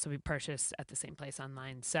that can also be purchased at the same place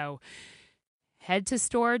online. So head to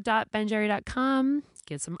store.benjerry.com,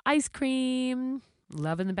 get some ice cream.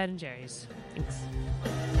 Loving the Ben & Jerry's. Thanks.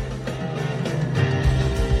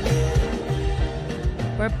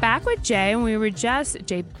 We're back with Jay, and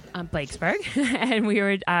Jay Blakesberg, and we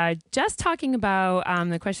were just talking about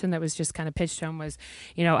the question that was just kind of pitched to him was,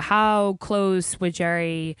 how close with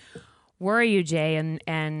Jerry were you, Jay?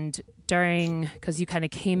 And during, because you kind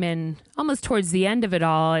of came in almost towards the end of it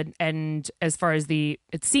all, and as far as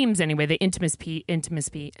it seems anyway, the intimacy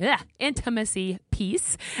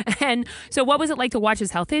piece. And so what was it like to watch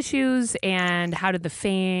his health issues, and how did the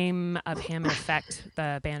fame of him affect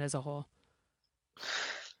the band as a whole?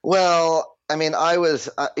 Well, I mean, I was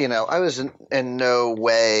in no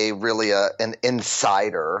way really an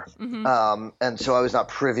insider. Mm-hmm. And so I was not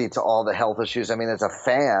privy to all the health issues. I mean, as a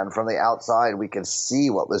fan from the outside, we could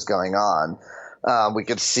see what was going on. We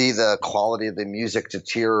could see the quality of the music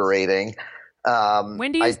deteriorating.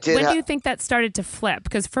 When do you think that started to flip?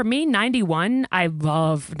 Because for me, 91, I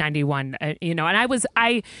love 91, and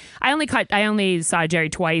I only saw Jerry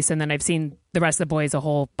twice, and then I've seen the rest of the boys a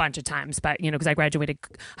whole bunch of times, but, because I graduated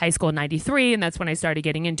high school in 93, and that's when I started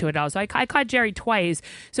getting into it all. So I caught Jerry twice.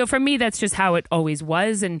 So for me, that's just how it always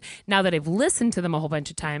was. And now that I've listened to them a whole bunch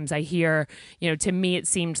of times, I hear, to me, it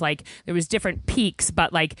seemed like there was different peaks,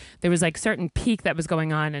 but like there was like certain peak that was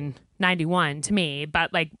going on in 91 to me,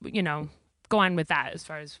 but like, go on with that as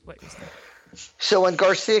far as what you're saying. So when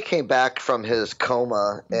Garcia came back from his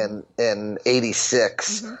coma in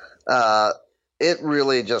 86, it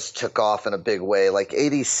really just took off in a big way. Like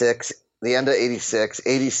 86, the end of 86,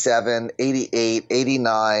 87, 88,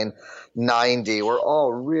 89, 90 were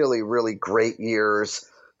all really, really great years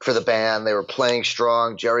for the band. They were playing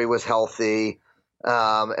strong. Jerry was healthy.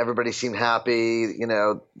 Everybody seemed happy.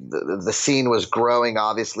 The scene was growing,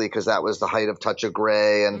 obviously, because that was the height of Touch of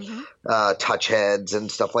Grey and Touch Heads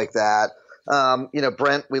and stuff like that.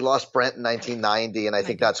 Brent, we lost Brent in 1990, and I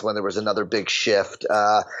think that's when there was another big shift.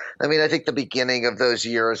 I think the beginning of those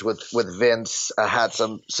years with Vince had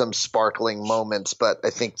some sparkling moments, but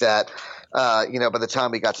I think that by the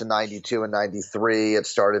time we got to 92 and 93, it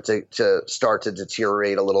started to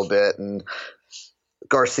deteriorate a little bit, and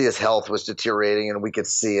Garcia's health was deteriorating, and we could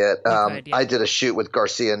see it. I did a shoot with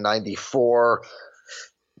Garcia in 94.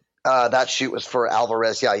 That shoot was for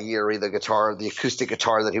Alvarez Yairi, the acoustic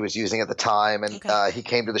guitar that he was using at the time. And he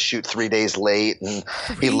came to the shoot 3 days late, and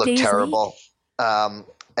he looked terrible.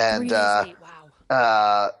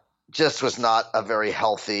 Just was not a very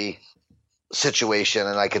healthy situation,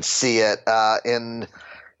 and I could see it. In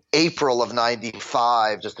April of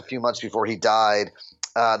 95, just a few months before he died,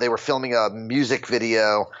 they were filming a music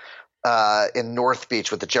video in North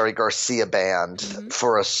Beach with the Jerry Garcia band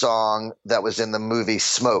for a song that was in the movie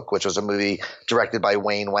Smoke, which was a movie directed by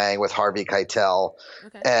Wayne Wang with Harvey Keitel.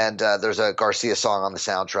 And there's a Garcia song on the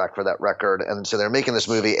soundtrack for that record. And so they're making this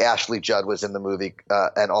movie. Ashley Judd was in the movie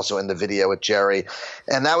and also in the video with Jerry.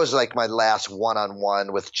 And that was like my last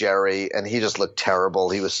one-on-one with Jerry, and he just looked terrible.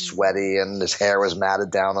 He was sweaty, and his hair was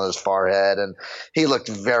matted down on his forehead, and he looked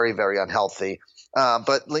very, very unhealthy.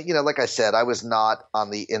 But like I said, I was not on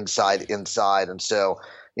the inside, and so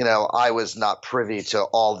I was not privy to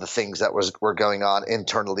all the things that were going on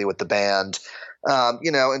internally with the band.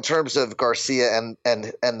 In terms of Garcia and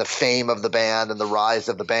the fame of the band and the rise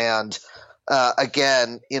of the band,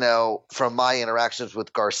 again, from my interactions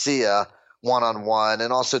with Garcia one-on-one,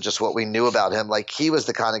 and also just what we knew about him, like he was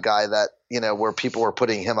the kind of guy that where people were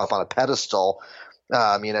putting him up on a pedestal.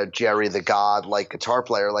 Jerry the God-like guitar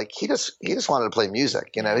player, like he just wanted to play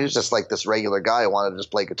music. He was just like this regular guy who wanted to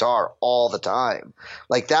just play guitar all the time.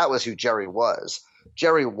 Like that was who Jerry was.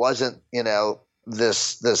 Jerry wasn't, this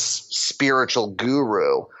spiritual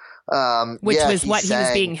guru. Which was what he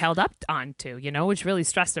was being held up onto, which really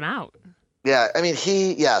stressed him out. Yeah,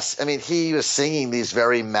 he was singing these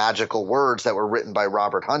very magical words that were written by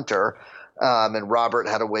Robert Hunter. And Robert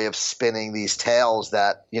had a way of spinning these tales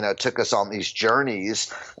that, took us on these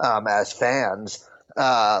journeys as fans,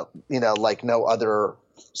 like no other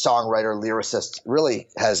songwriter, lyricist really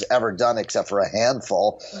has ever done except for a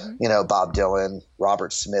handful. Bob Dylan,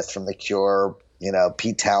 Robert Smith from The Cure,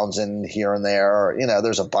 Pete Townsend here and there.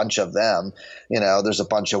 There's a bunch of them. There's a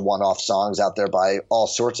bunch of one-off songs out there by all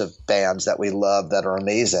sorts of bands that we love that are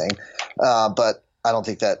amazing. But I don't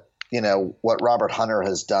think that what Robert Hunter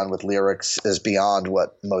has done with lyrics is beyond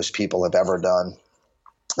what most people have ever done.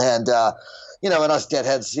 And, and us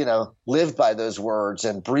Deadheads, lived by those words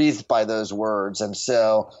and breathed by those words. And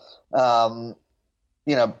so,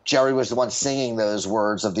 Jerry was the one singing those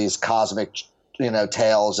words of these cosmic,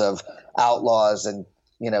 tales of outlaws and,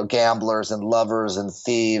 gamblers and lovers and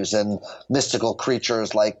thieves and mystical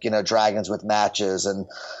creatures like, dragons with matches and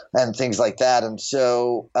things like that. And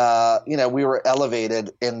so, we were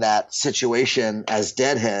elevated in that situation as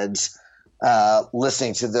Deadheads,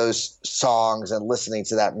 listening to those songs and listening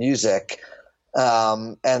to that music.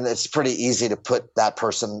 And it's pretty easy to put that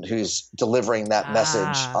person who's delivering that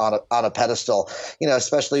message on a pedestal,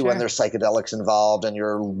 especially when there's psychedelics involved and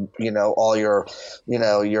all your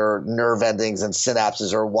nerve endings and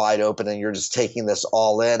synapses are wide open and you're just taking this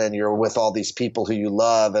all in and you're with all these people who you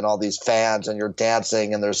love and all these fans and you're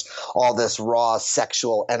dancing and there's all this raw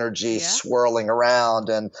sexual energy swirling around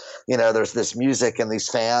and, there's this music and these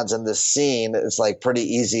fans and this scene. It's like pretty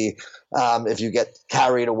easy. If you get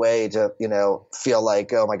carried away to, feel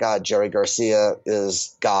like, oh my God, Jerry Garcia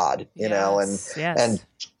is God, and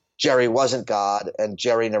Jerry wasn't God and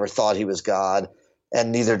Jerry never thought he was God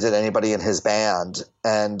and neither did anybody in his band.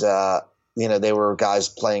 And, they were guys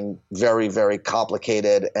playing very, very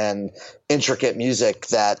complicated and intricate music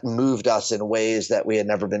that moved us in ways that we had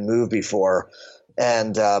never been moved before.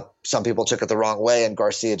 And some people took it the wrong way, and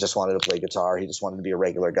Garcia just wanted to play guitar. He just wanted to be a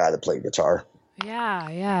regular guy that played guitar.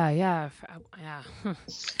 Yeah.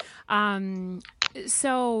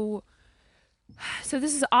 So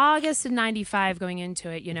this is August of '95 going into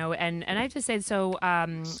it, and I have to say, so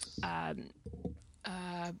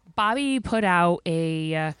Bobby put out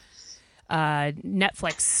a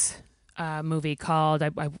Netflix movie called,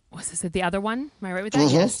 was this the other one? Am I right with that?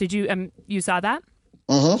 Mm-hmm. Yes. Did you saw that?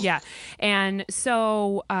 Mm-hmm. Yeah. And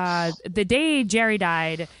so the day Jerry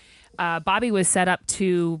died, Bobby was set up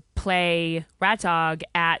to play Rat Dog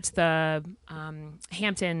at the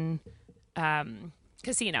Hampton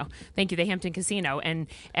Casino. Thank you, the Hampton Casino.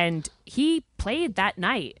 And he played that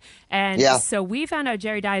night. And so we found out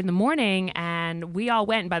Jerry died in the morning, and we all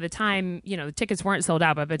went. And by the time, the tickets weren't sold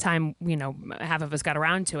out, but by the time, half of us got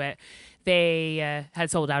around to it, they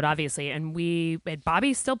had sold out, obviously. And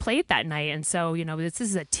Bobby still played that night. And so, this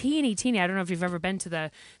is a teeny, I don't know if you've ever been to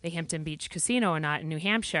the Hampton Beach Casino or not in New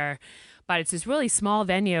Hampshire, but it's this really small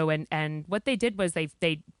venue. And what they did was they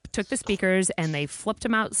took the speakers and they flipped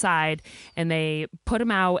them outside and they put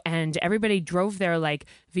them out, and everybody drove there.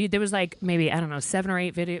 There was maybe, I don't know, 7 or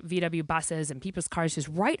 8 VW buses and people's cars just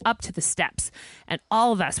right up to the steps. And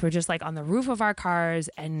all of us were just on the roof of our cars,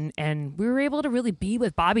 and we were able to really be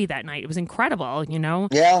with Bobby that night. It was incredible,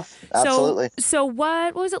 Yeah, absolutely. So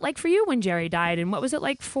what was it like for you when Jerry died, and what was it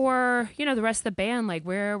like for, the rest of the band?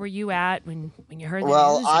 Where were you at when you heard the news?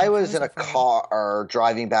 Well, I was in a car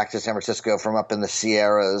driving back to San Francisco from up in the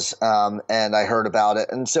Sierras, and I heard about it.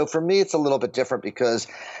 And so for me, it's a little bit different because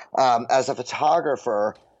as a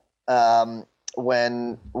photographer,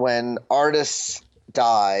 when artists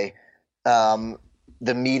die, the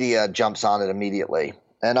media jumps on it immediately.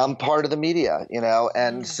 And I'm part of the media,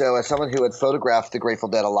 and so as someone who had photographed the Grateful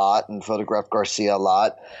Dead a lot and photographed Garcia a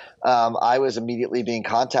lot, I was immediately being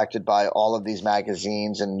contacted by all of these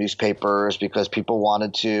magazines and newspapers because people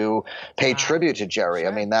wanted to pay tribute to Jerry.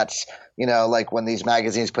 Sure. I mean, that's, when these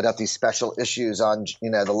magazines put out these special issues on,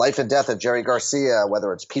 the life and death of Jerry Garcia,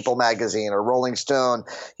 whether it's People magazine or Rolling Stone,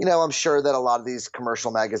 I'm sure that a lot of these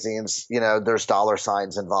commercial magazines, there's dollar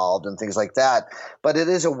signs involved and things like that. But it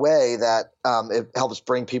is a way that it helps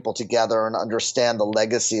bring people together and understand the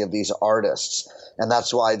legacy of these artists. And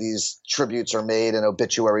that's why these tributes are made and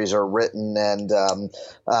obituaries are written, and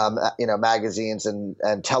magazines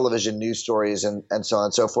and television news stories and so on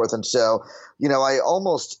and so forth. And so, I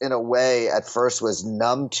almost in a way at first was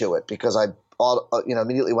numb to it because I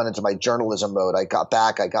immediately went into my journalism mode. I got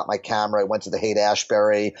back, I got my camera, I went to the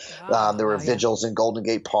Haight-Ashbury. There were vigils in Golden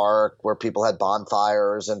Gate Park where people had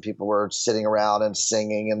bonfires and people were sitting around and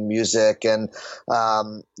singing and music. And,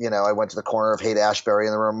 I went to the corner of Haight-Ashbury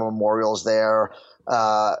and there were memorials there,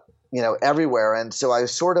 everywhere. And so I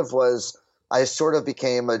sort of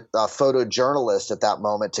became a photojournalist at that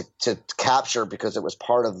moment to capture, because it was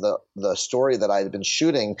part of the story that I had been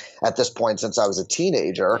shooting at this point since I was a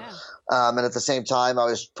teenager. Yeah. And at the same time, I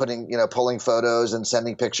was pulling photos and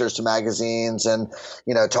sending pictures to magazines and,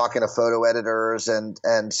 talking to photo editors.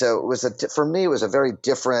 And so it was for me, it was a very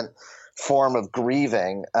different form of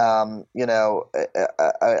grieving. I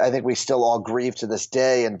think we still all grieve to this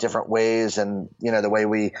day in different ways, and the way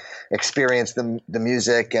we experience the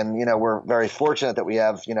music. And we're very fortunate that we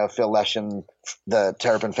have Phil Lesh and the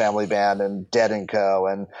Terrapin Family Band and Dead & Co.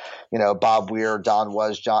 and Bob Weir, Don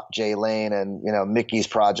Was, Jay Lane, and Mickey's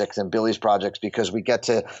projects and Billy's projects, because we get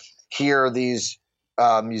to hear these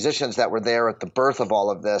musicians that were there at the birth of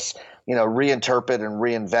all of this, reinterpret and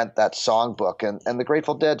reinvent that songbook. And the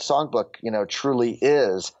Grateful Dead songbook, truly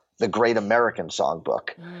is the great American songbook.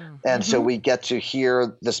 And so we get to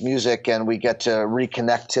hear this music and we get to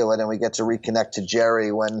reconnect to it, and we get to reconnect to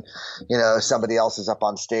Jerry when, somebody else is up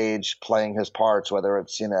on stage playing his parts, whether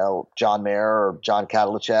it's, John Mayer or John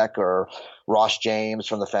Kadlecek or Ross James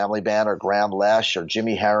from the Family Band or Graham Lesh or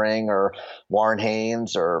Jimmy Herring or Warren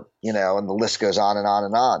Haynes or, and the list goes on and on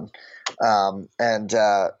and on.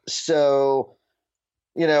 So,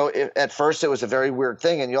 at first it was a very weird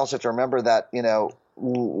thing. And you also have to remember that,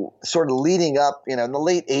 sort of leading up, in the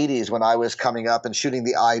late 80s when I was coming up and shooting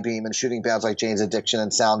the I-Beam and shooting bands like Jane's Addiction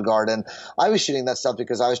and Soundgarden, I was shooting that stuff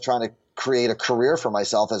because I was trying to create a career for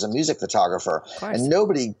myself as a music photographer. And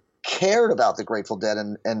nobody cared about the Grateful Dead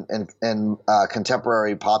and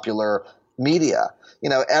contemporary popular media.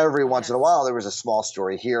 Every once in a while there was a small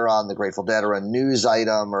story here on the Grateful Dead or a news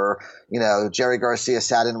item, or, Jerry Garcia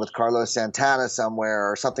sat in with Carlos Santana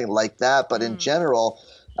somewhere or something like that. But in general,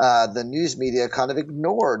 the news media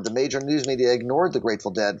the major news media ignored the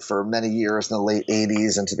Grateful Dead for many years in the late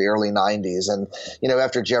 80s into the early 90s. And,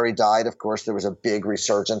 after Jerry died, of course, there was a big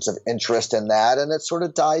resurgence of interest in that, and it sort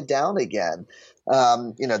of died down again.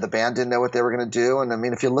 The band didn't know what they were going to do. And I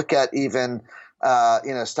mean, if you look at even,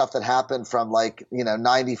 stuff that happened from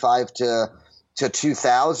 95 to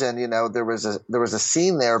 2000, there was a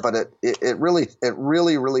scene there, but it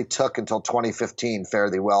really took until 2015 Fare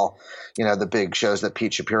Thee Well, the big shows that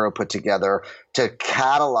Pete Shapiro put together to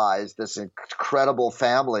catalyze this incredible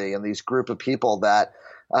family and these group of people that,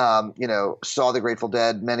 saw the Grateful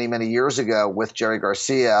Dead many, many years ago with Jerry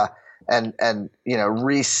Garcia and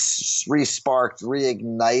re-sparked,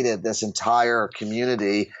 reignited this entire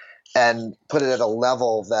community and put it at a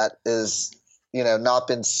level that is, not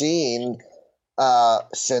been seen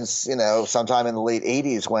since, sometime in the late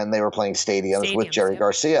 80s when they were playing stadiums with Jerry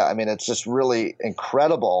Garcia. I mean, it's just really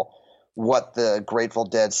incredible what the Grateful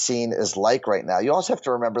Dead scene is like right now. You also have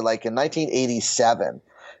to remember, in 1987,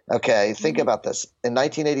 okay, think about this. In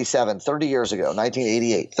 1987, 30 years ago,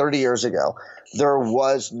 1988, 30 years ago, there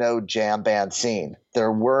was no jam band scene.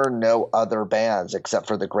 There were no other bands except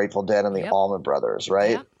for the Grateful Dead and the Allman Brothers,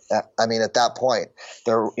 right? Yep. I mean, at that point,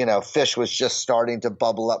 Phish was just starting to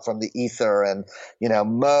bubble up from the ether, and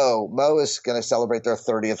Mo is going to celebrate their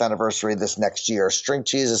 30th anniversary this next year. String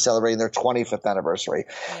Cheese is celebrating their 25th anniversary.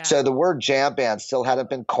 Yeah. So the word jam band still hadn't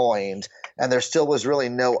been coined, and there still was really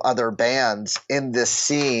no other bands in this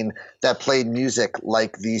scene that played music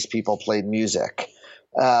like these people played music.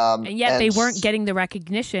 And yet they weren't getting the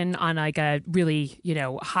recognition on a really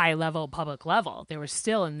high level public level. They were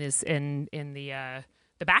still in the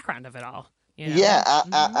background of it all. Yeah,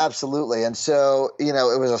 absolutely. And so,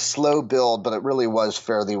 it was a slow build, but it really was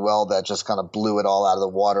Fare Thee Well that just kind of blew it all out of the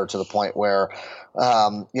water to the point where,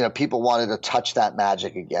 people wanted to touch that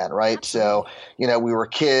magic again, right? Absolutely. So, we were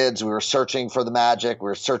kids, we were searching for the magic, we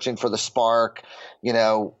were searching for the spark.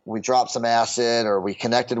 We dropped some acid, or we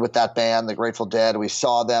connected with that band, the Grateful Dead. We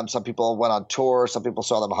saw them. Some people went on tour. Some people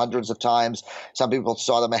saw them hundreds of times. Some people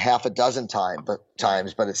saw them a half a dozen times,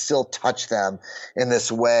 but it still touched them in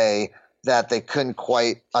this way that they couldn't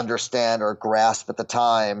quite understand or grasp at the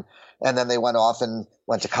time. And then they went off and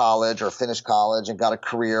went to college or finished college and got a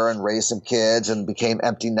career and raised some kids and became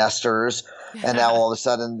empty nesters. And now all of a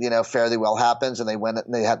sudden, Fare Thee Well happens, and we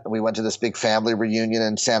went to this big family reunion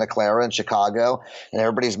in Santa Clara in Chicago, and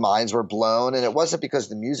everybody's minds were blown. And it wasn't because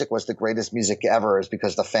the music was the greatest music ever; it's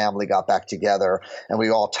because the family got back together and we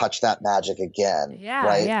all touched that magic again. Yeah,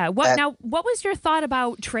 right? Yeah. What was your thought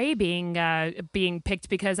about Trey being picked?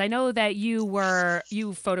 Because I know that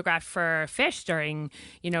you photographed for Phish during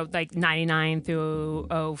 99 through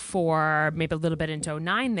 04, maybe a little bit into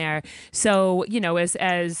 09 there. So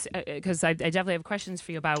as because I definitely have questions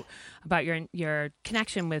for you about your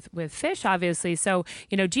connection with Phish, obviously. So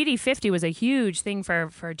GD50 was a huge thing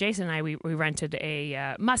for Jason and I. We rented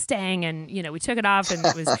a Mustang, and we took it off, and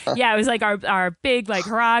it was it was like our big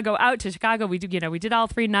hurrah, go out to Chicago. We did all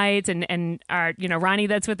 3 nights, and our Ronnie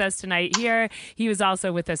that's with us tonight here, he was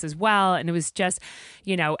also with us as well, and it was just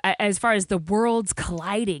as far as the worlds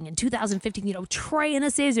colliding in 2015, Trey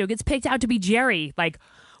Anastasio gets picked out to be Jerry,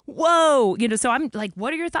 whoa, so I'm like,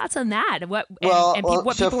 what are your thoughts on that? What people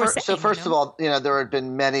were saying? So first of all, there had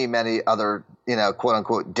been many, many other, quote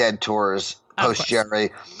unquote, Dead tours post Jerry.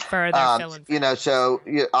 Further, so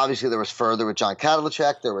obviously there was Further with John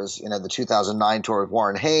Kadlecek. There was, the 2009 tour with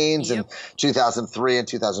Warren Haynes, and 2003 and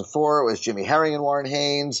 2004 it was Jimmy Herring and Warren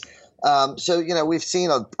Haynes. So we've seen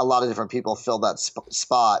a lot of different people fill that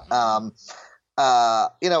spot.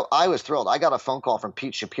 I was thrilled. I got a phone call from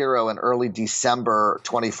Pete Shapiro in early December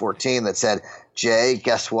 2014 that said, "Jay,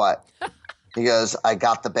 guess what?" He goes, "I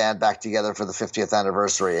got the band back together for the 50th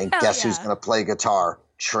anniversary, and guess who's going to play guitar?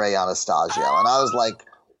 Trey Anastasio." And I was like,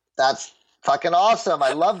 "That's fucking awesome.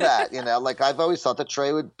 I love that." I've always thought that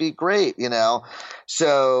Trey would be great,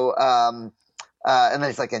 So, and then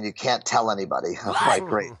he's like, "And you can't tell anybody." I'm like,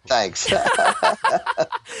 "Great, thanks."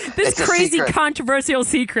 This crazy controversial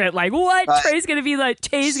secret, what? Trey's gonna be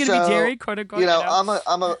Trey's gonna be Jerry, quote unquote.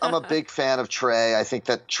 I'm a big fan of Trey. I think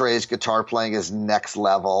that Trey's guitar playing is next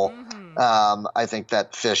level. Mm-hmm. I think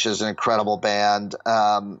that Phish is an incredible band.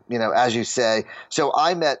 As you say. So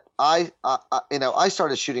I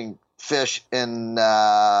started shooting Phish in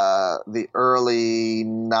the early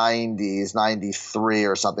 90s, 93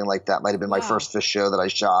 or something like that. Might have been my first Phish show that I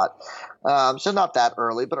shot. So not that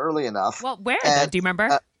early, but early enough. Well, where? Do you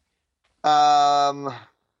remember?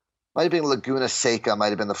 Might have been Laguna Seca. Might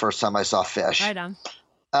have been the first time I saw Phish. Right on.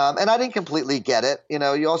 And I didn't completely get it.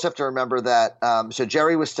 You also have to remember that. So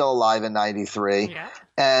Jerry was still alive in '93, Yeah.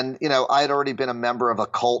 and I had already been a member of a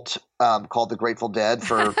cult called the Grateful Dead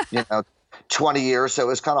for 20 years. So it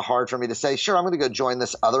was kind of hard for me to say, sure, I'm going to go join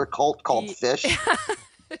this other cult called Phish.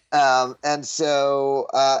 And so,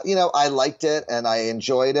 I liked it and I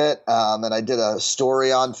enjoyed it. And I did a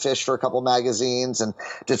story on Phish for a couple magazines and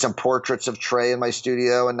did some portraits of Trey in my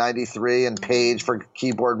studio in '93 and Page for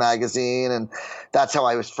Keyboard Magazine. And that's how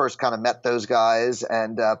I was first kind of met those guys.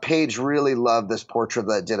 And Page really loved this portrait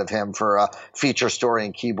that I did of him for a feature story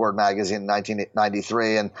in Keyboard Magazine in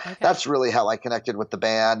 1993. And that's really how I connected with the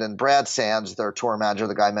band. And Brad Sands, their tour manager,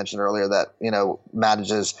 the guy I mentioned earlier that,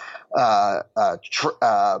 manages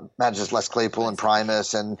Les Claypool and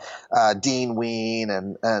Primus and Dean Ween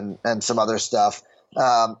and some other stuff.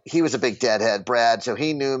 He was a big Deadhead, Brad, so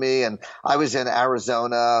he knew me. And I was in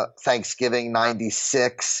Arizona Thanksgiving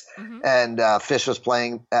 '96, and Phish was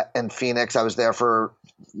playing in Phoenix. I was there for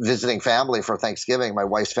visiting family for Thanksgiving. My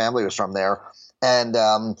wife's family was from there, and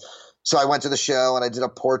so I went to the show and I did a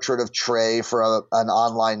portrait of Trey for an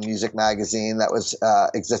online music magazine that was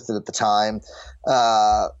existed at the time.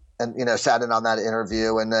 And, sat in on that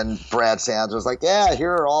interview. And then Brad Sands was like, yeah,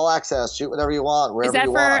 here, all access, shoot whatever you want, wherever you want.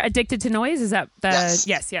 Is that for Addicted to Noise? Is that the...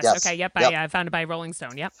 Yes. Okay, yep. I found it by Rolling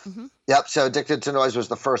Stone, yep. Yep, so Addicted to Noise was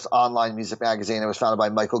the first online music magazine. It was founded by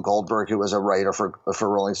Michael Goldberg, who was a writer for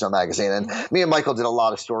Rolling Stone magazine. And me and Michael did a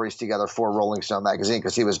lot of stories together for Rolling Stone magazine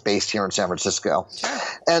because he was based here in San Francisco. Sure.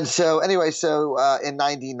 And so anyway, in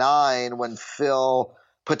 '99, when Phil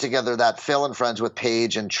put together that Phil and Friends with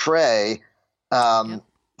Page and Trey,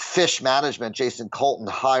 Phish management, Jason Colton,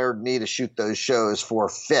 hired me to shoot those shows for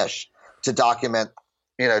Phish to document,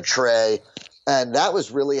 Trey. And that was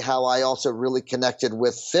really how I also really connected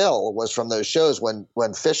with Phil, was from those shows when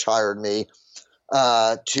Phish hired me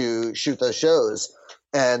to shoot those shows.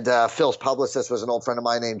 And Phil's publicist was an old friend of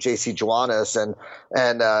mine named J.C. Joannis.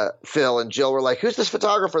 And Phil and Jill were like, who's this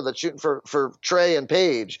photographer that's shooting for Trey and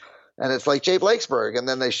Page? And it's like Jay Blakesberg. And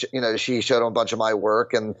then she showed him a bunch of my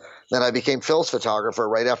work. And then I became Phil's photographer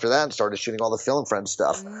right after that and started shooting all the Phil and Friends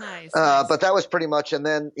stuff. Nice. But that was pretty much. And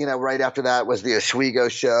then, right after that was the Oswego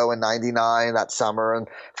show in '99 that summer. And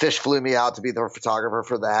Phish flew me out to be the photographer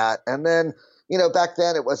for that. And then, back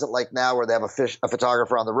then it wasn't like now where they have a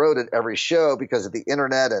photographer on the road at every show because of the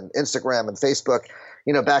internet and Instagram and Facebook.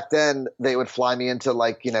 Back then they would fly me into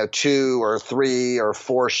 2 or 3 or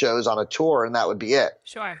 4 shows on a tour, and that would be it.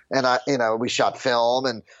 Sure. And we shot film,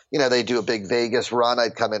 and they do a big Vegas run,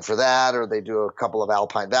 I'd come in for that, or they do a couple of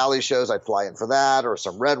Alpine Valley shows, I'd fly in for that, or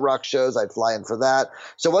some Red Rock shows, I'd fly in for that.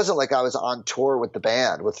 So it wasn't like I was on tour with the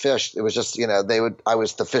band with Phish. It was just I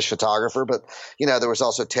was the Phish photographer, but there was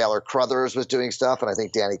also Taylor Crothers was doing stuff, and I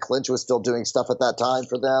think Danny Clinch was still doing stuff at that time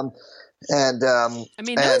for them. And those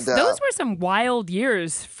were some wild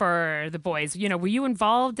years for the boys. Were you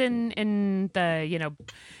involved in the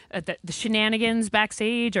the shenanigans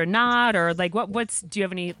backstage or not, or do you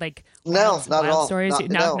have any no, not at all stories?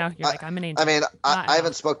 No. You're I'm an angel. I mean, I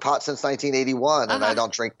haven't smoked pot since 1981, and I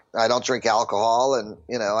don't drink alcohol, and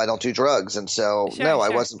I don't do drugs, and so I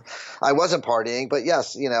wasn't partying. But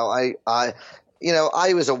yes, I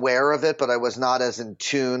was aware of it, but I was not as in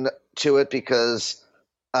tune to it because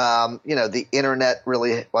the internet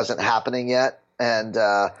really wasn't happening yet. And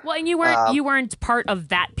and you weren't part of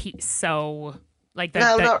that piece, so I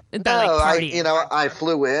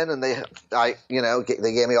flew in and they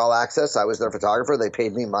gave me all access. I was their photographer. They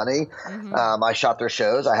paid me money. I shot their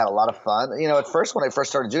shows. I had a lot of fun. At first, when I first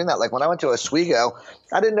started doing that, when I went to Oswego,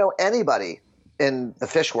 I didn't know anybody in the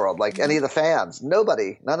Phish world, any of the fans,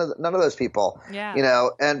 nobody, none of those people,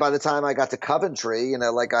 and by the time I got to Coventry, I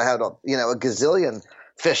had a gazillion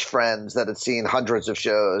Phish friends that had seen hundreds of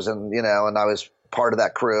shows, and and I was part of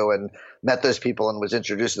that crew and met those people and was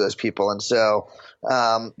introduced to those people. And so,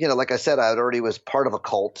 like I said, I already was part of a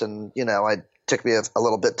cult, and it took me a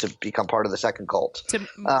little bit to become part of the second cult.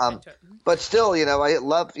 But still, I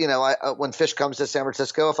love, when Phish comes to San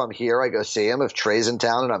Francisco, if I'm here, I go see him. If Trey's in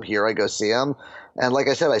town and I'm here, I go see him. And like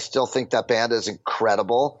I said, I still think that band is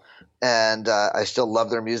incredible, and I still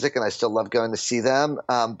love their music, and I still love going to see them.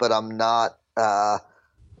 But I'm not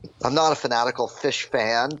a fanatical Phish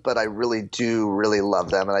fan, but I really do really love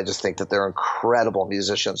them, and I just think that they're incredible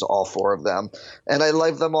musicians, all 4 of them. And I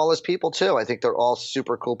love them all as people too. I think they're all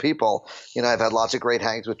super cool people. I've had lots of great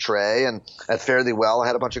hangs with Trey, and at Fare Thee Well I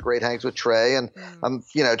had a bunch of great hangs with Trey, and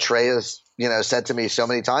Trey has said to me so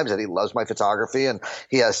many times that he loves my photography, and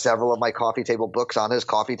he has several of my coffee table books on his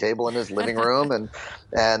coffee table in his living room, and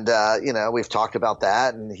we've talked about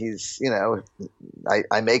that, and he's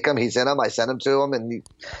I make them. He's in them. I send them to him, and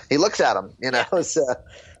he looks at them.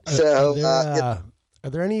 Are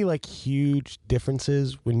there any like huge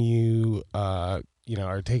differences when you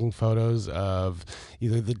are taking photos of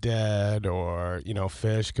either the Dead or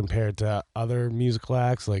Fish compared to other musical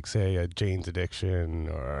acts like say a Jane's Addiction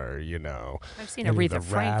or I've seen any Aretha of the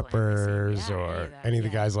Franklin, rappers any of the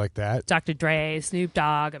guys like that? Dr. Dre, Snoop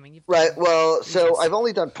Dogg. Right. Well, so I've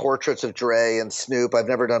only done portraits of Dre and Snoop. I've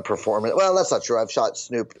never done performance. Well, that's not true. I've shot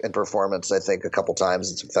Snoop in performance, I think, a couple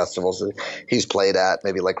times at some festivals that he's played at,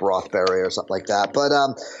 maybe like Rothbury or something like that. But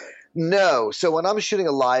no. So when I'm shooting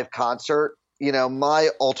a live concert, my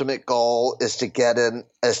ultimate goal is to get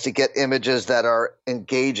images that are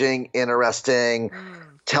engaging, interesting,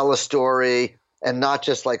 tell a story, and not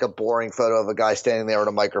just like a boring photo of a guy standing there with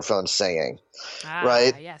a microphone singing,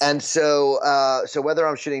 right? Yes. And so whether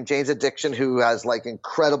I'm shooting Jane's Addiction, who has like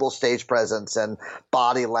incredible stage presence and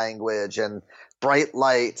body language and bright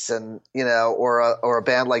lights, and or a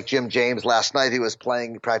band like Jim James last night, who was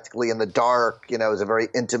playing practically in the dark. It was a very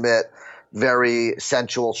intimate, very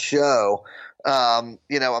sensual show. I'm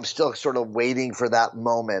still sort of waiting for that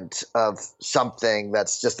moment of something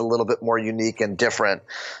that's just a little bit more unique and different.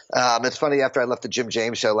 It's funny, after I left the Jim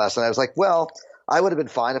James show last night, I was like, well, I would have been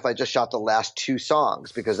fine if I just shot the last 2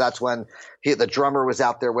 songs, because that's when the drummer was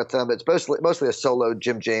out there with him. It's mostly a solo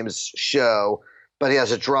Jim James show, but he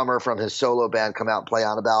has a drummer from his solo band come out and play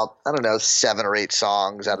on about, 7 or 8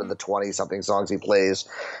 songs out of the 20-something songs he plays.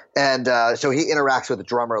 And so he interacts with the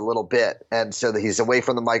drummer a little bit. And so he's away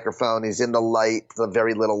from the microphone. He's in the light, the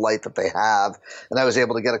very little light that they have. And I was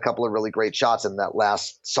able to get a couple of really great shots in that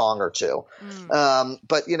last song or 2.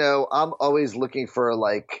 But, I'm always looking for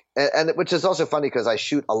and which is also funny because I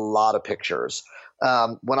shoot a lot of pictures.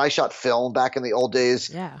 When I shot film back in the old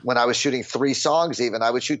days, when I was shooting 3 songs even,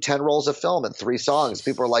 I would shoot 10 rolls of film in 3 songs.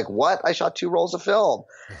 People were like, what? I shot 2 rolls of film.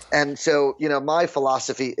 And so, my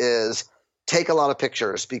philosophy is take a lot of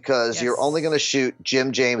pictures, because you're only going to shoot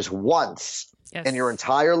Jim James once in your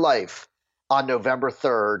entire life on November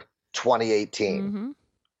 3rd, 2018. Mm-hmm.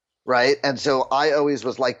 Right. And so I always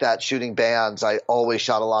was like that shooting bands. I always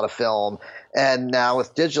shot a lot of film. And now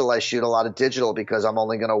with digital, I shoot a lot of digital because I'm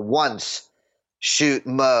only going to once shoot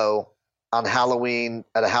Mo on Halloween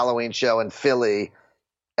at a Halloween show in Philly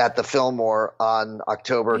at the Fillmore on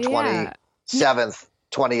October 27th,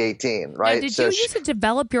 2018, right? Now, did you used to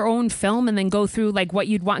develop your own film and then go through like what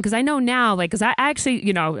you'd want? Because I know now, because I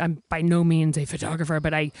actually, I'm by no means a photographer,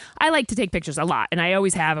 but I like to take pictures a lot, and I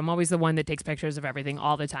always have. I'm always the one that takes pictures of everything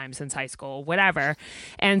all the time since high school, whatever.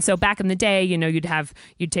 And so back in the day,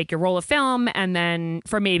 you'd take your roll of film, and then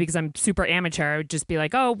for me, because I'm super amateur, I would just be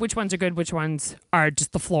like, oh, which ones are good, which ones are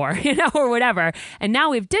just the floor, or whatever. And now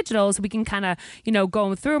we have digital, so we can kind of,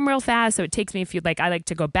 go through them real fast. So it takes me I like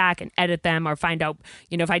to go back and edit them or find out.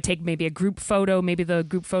 If I take maybe a group photo, maybe the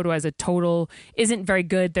group photo as a total isn't very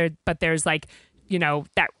good there, but there's that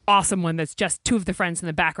awesome one that's just 2 of the friends in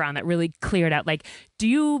the background that really cleared out. Like, do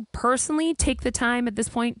you personally take the time at this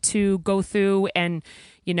point to go through and,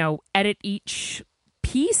 edit each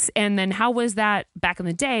piece? And then how was that back in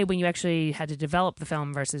the day when you actually had to develop the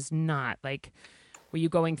film versus not? Like, were you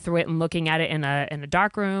going through it and looking at it in a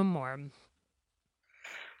dark room or?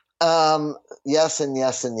 Yes and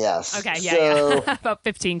yes and yes. Okay, yeah. About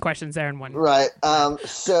 15 questions there in one. Right.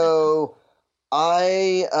 So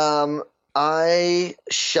I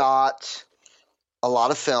shot a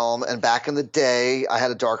lot of film, and back in the day, I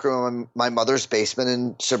had a dark room in my mother's basement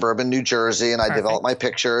in suburban New Jersey, and I developed my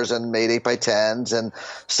pictures and made 8x10s and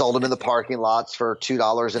sold them in the parking lots for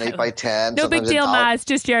 $2 an 8x10. No big deal, Ma. It's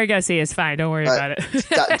just Jerry Garcia. It's fine. Don't worry about it.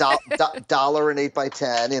 $1 an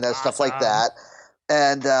 8x10, awesome. Stuff like that.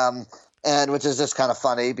 And which is just kind of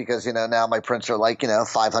funny because, now my prints are like,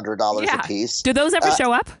 $500 a piece. Do those ever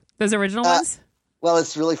show up? Those original ones? Well,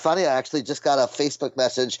 it's really funny. I actually just got a Facebook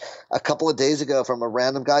message a couple of days ago from a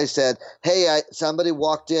random guy who said, hey, somebody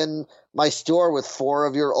walked in my store with 4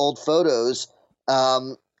 of your old photos.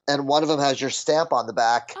 And one of them has your stamp on the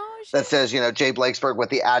back. That says, Jay Blakesberg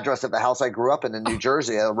with the address of the house I grew up in New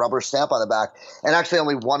Jersey, a rubber stamp on the back. And actually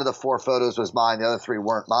only one of the 4 photos was mine. The other 3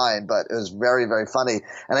 weren't mine, but it was very, very funny.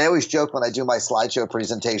 And I always joke when I do my slideshow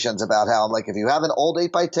presentations about how I'm like, if you have an old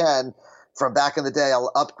 8x10 from back in the day,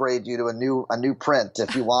 I'll upgrade you to a new print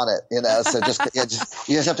if you want it, So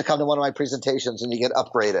you just have to come to one of my presentations and you get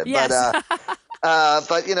upgraded. Yes.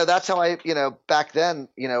 But that's how I, back then,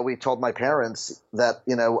 we told my parents that,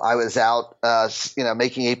 I was out,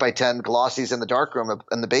 making 8x10 glossies in the darkroom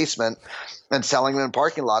in the basement and selling them in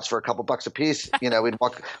parking lots for a couple bucks a piece.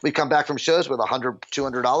 We'd come back from shows with $100,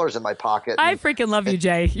 $200 in my pocket. I freaking love you,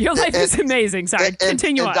 Jay. Your life is amazing. Sorry,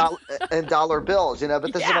 continue on. in dollar bills,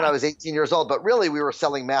 but this is when I was 18 years old. But really, we were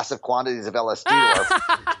selling massive quantities of LSD,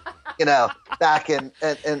 back in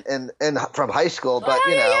from high school. But,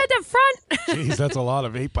 the front. Geez, that's a lot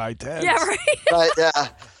of 8x10s. Yeah, right. Right,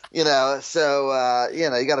 yeah. So,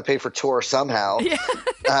 you got to pay for tour somehow. Yeah.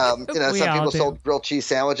 Some people do. sold grilled cheese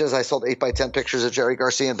sandwiches. I sold 8x10 pictures of Jerry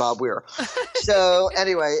Garcia and Bob Weir. So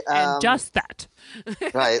anyway. And just that.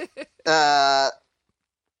 Right.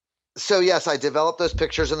 So yes, I developed those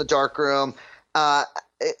pictures in the darkroom.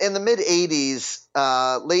 In the mid 80s,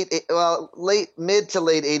 mid to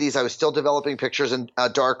late 80s, I was still developing pictures in a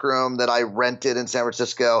darkroom that I rented in San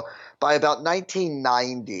Francisco. By about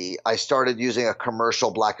 1990, I started using a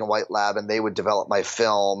commercial black and white lab, and they would develop my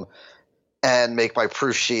film and make my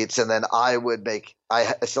proof sheets. And then I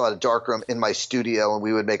still had a darkroom in my studio, and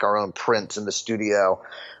we would make our own prints in the studio.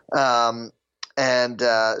 So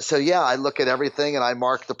I look at everything and I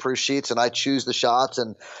mark the proof sheets and I choose the shots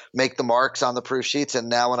and make the marks on the proof sheets. And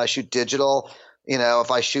now when I shoot digital, if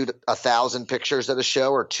I shoot 1,000 pictures at a show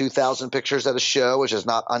or 2,000 pictures at a show, which is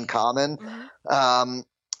not uncommon,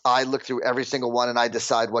 I look through every single one and I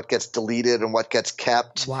decide what gets deleted and what gets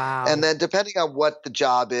kept. Wow. And then depending on what the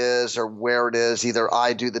job is or where it is, either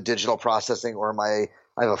I do the digital processing or I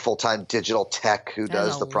have a full-time digital tech who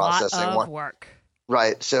does the processing. Lot of work.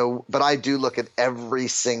 Right. So, but I do look at every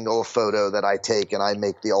single photo that I take and I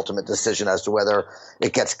make the ultimate decision as to whether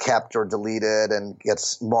it gets kept or deleted and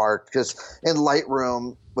gets marked. Because in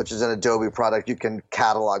Lightroom, which is an Adobe product, you can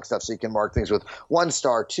catalog stuff. So you can mark things with 1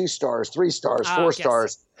 star, 2 stars, 3 stars, 4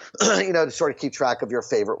 stars, to sort of keep track of your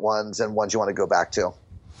favorite ones and ones you want to go back to.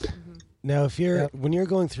 Now, when you're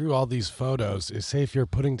going through all these photos, say if you're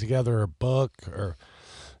putting together a book or,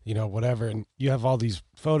 whatever, and you have all these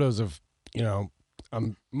photos of,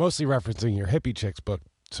 I'm mostly referencing your Hippie Chicks book,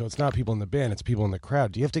 so it's not people in the band, it's people in the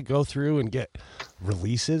crowd. Do you have to go through and get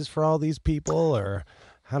releases for all these people, or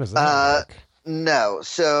how does that work? No.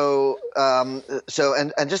 So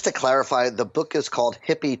just to clarify, the book is called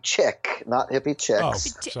Hippie Chick, not Hippie Chicks. Oh,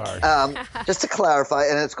 sorry. Just to clarify,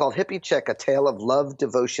 and it's called Hippie Chick: A Tale of Love,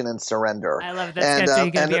 Devotion, and Surrender. I love that.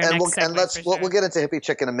 We'll get into Hippie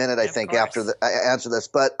Chick in a minute. I think after I answer this,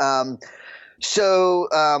 but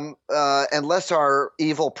unless our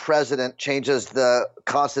evil president changes the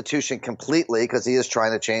Constitution completely, because he is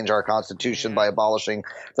trying to change our Constitution by abolishing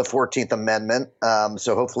the 14th Amendment.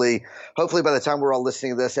 So hopefully by the time we're all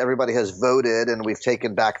listening to this, everybody has voted and we've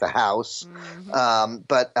taken back the House,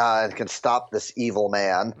 but can stop this evil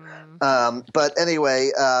man. But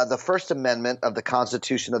anyway, the First Amendment of the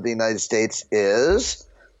Constitution of the United States is,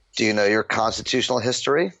 do you know your constitutional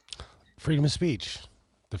history? Freedom of speech.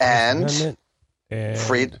 The First Amendment. And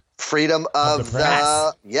freedom of the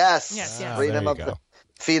press. Yes. Freedom of the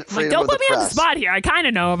freedom don't of the put me press. on the spot here. I kind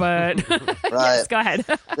of know, but right. Yes, go ahead.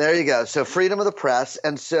 There you go. So freedom of the press.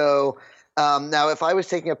 And so now if I was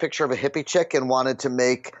taking a picture of a hippie chick and wanted to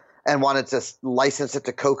license it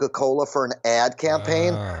to Coca-Cola for an ad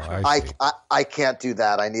campaign, I can't do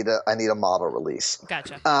that. I need a model release.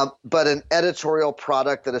 Gotcha. But an editorial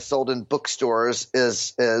product that is sold in bookstores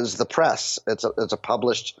is the press. It's a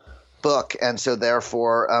published book, and so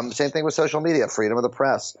therefore same thing with social media, freedom of the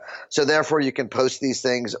press. So therefore you can post these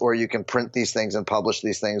things or you can print these things and publish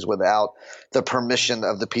these things without the permission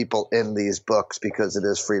of the people in these books, because it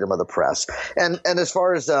is freedom of the press. And as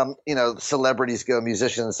far as celebrities go,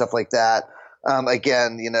 musicians and stuff like that,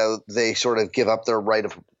 again, they sort of give up their right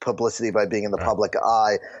of publicity by being in the public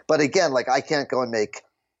eye. But again, like I can't go and make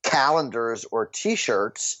calendars or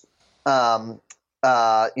T-shirts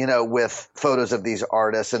with photos of these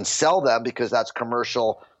artists and sell them, because that's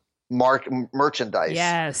commercial merchandise.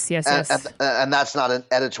 Yes. And that's not an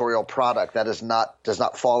editorial product. That does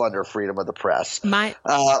not fall under freedom of the press. I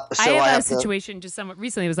have a situation just somewhat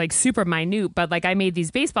recently. It was like super minute, but like I made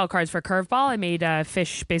these baseball cards for Curveball. I made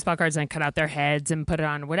fish baseball cards and I cut out their heads and put it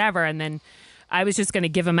on whatever. And then I was just going to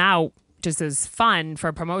give them out just as fun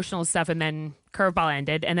for promotional stuff. And then Curveball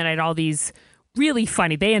ended. And then I had all these really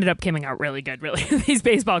funny. They ended up coming out really good, really, these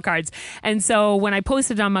baseball cards. And so when I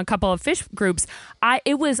posted them on a couple of fish groups,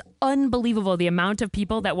 it was unbelievable the amount of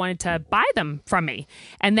people that wanted to buy them from me.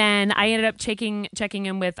 And then I ended up checking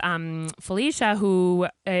in with Felicia, who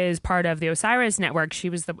is part of the Osiris Network. She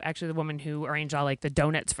was actually the woman who arranged all like the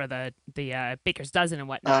donuts for the Baker's Dozen and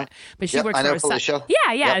whatnot. But she worked for Felicia.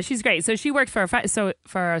 Yeah, yep. She's great. So she worked for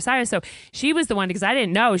Osiris. So she was the one, because I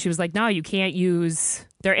didn't know. She was like, no, you can't use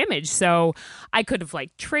their image. So I could have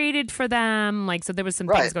like traded for them. Like, so there was some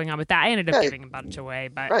things going on with that. I ended up giving a bunch away,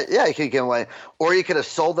 but you could give away, or you could have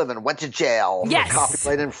sold them and went to jail for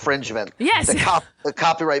copyright infringement. Yes. the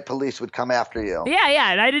copyright police would come after you.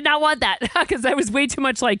 Yeah, and I did not want that because I was way too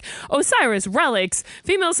much like Osiris, relics,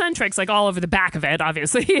 female centrics, like all over the back of it,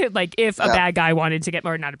 obviously. Like if a bad guy wanted to get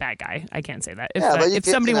me, or not a bad guy, I can't say that. If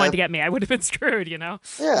somebody wanted to get me, I would have been screwed,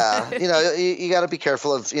 Yeah, you got to be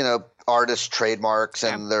careful of, artists' trademarks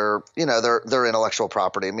and their intellectual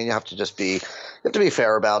property. I mean, you have to be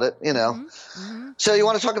fair about it, So you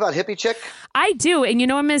want to talk about Hippie Chick? I do. And you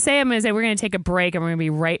know what I'm going to say? We're going to take a break and we're going to be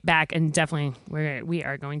right back. And definitely we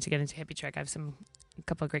are going to get into Hippie Chick. I have a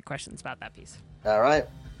couple of great questions about that piece. All right.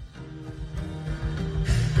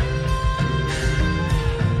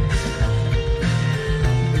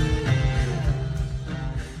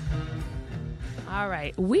 All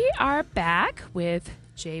right. We are back with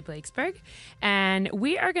Jay Blakesberg, and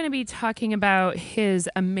we are going to be talking about his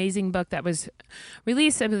amazing book that was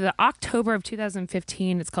released in the October of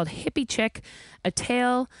 2015. It's called Hippie Chick, A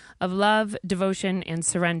Tale of Love, Devotion, and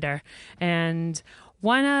Surrender. And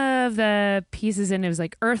one of the pieces in it was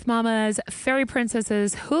like Earth Mamas, Fairy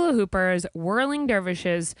Princesses, Hula Hoopers, Whirling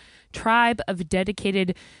Dervishes, Tribe of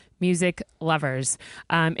Dedicated Music Lovers.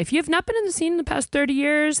 If you have not been in the scene in the past 30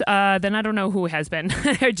 years, then I don't know who has been,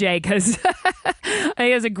 Jay, because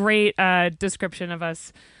he has a great description of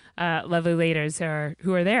us lovely ladies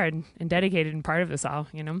who are there and dedicated and part of this all,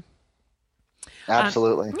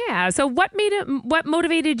 Absolutely. Yeah. So what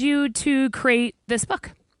motivated you to create this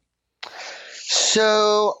book?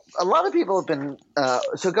 So a lot of people have been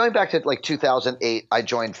going back to like 2008, I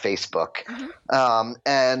joined Facebook.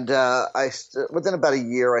 And within about a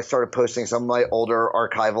year, I started posting some of my older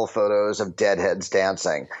archival photos of deadheads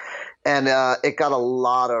dancing. And it got a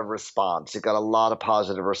lot of response. It got a lot of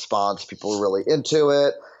positive response. People were really into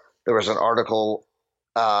it. There was an article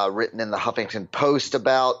written in the Huffington Post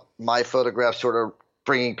about my photographs sort of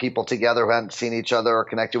bringing people together who hadn't seen each other or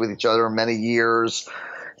connected with each other in many years.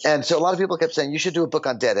 And so a lot of people kept saying, you should do a book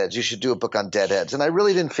on deadheads. You should do a book on deadheads. And I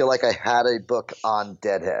really didn't feel like I had a book on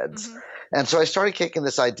deadheads. And so I started kicking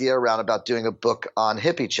this idea around about doing a book on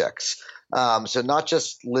hippie chicks. So not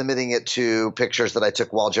just limiting it to pictures that I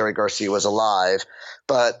took while Jerry Garcia was alive,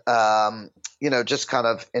 but, just kind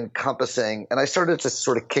of encompassing. And I started to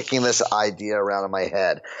sort of kicking this idea around in my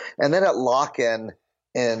head. And then at Lock-In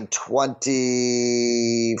in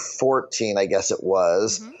 2014, I guess it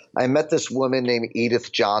was, I met this woman named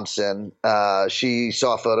Edith Johnson. She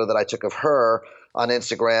saw a photo that I took of her on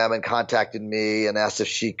Instagram and contacted me and asked if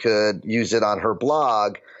she could use it on her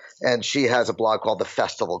blog. And she has a blog called The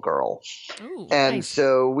Festival Girl. Ooh, and nice.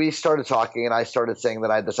 So we started talking, and I started saying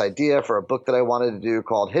that I had this idea for a book that I wanted to do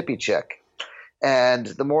called Hippie Chick. And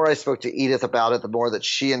the more I spoke to Edith about it, the more that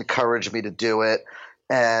she encouraged me to do it.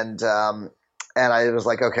 And I was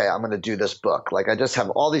like, okay, I'm going to do this book. Like, I just have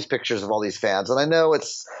all these pictures of all these fans. And I know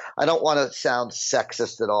I don't want to sound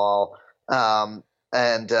sexist at all.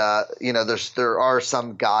 There are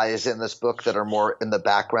some guys in this book that are more in the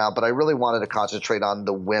background, but I really wanted to concentrate on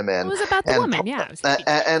the women. It was about the woman, yeah.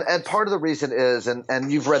 And part of the reason is,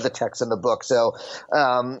 and you've read the text in the book, so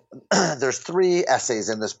there's 3 essays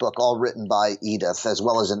in this book, all written by Edith, as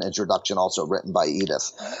well as an introduction also written by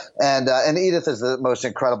Edith. And Edith is the most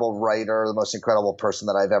incredible writer, the most incredible person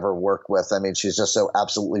that I've ever worked with. I mean, she's just so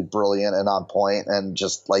absolutely brilliant and on point and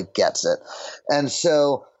just like gets it. And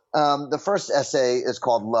so the first essay is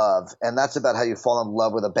called Love, and that's about how you fall in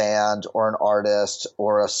love with a band or an artist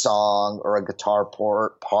or a song or a guitar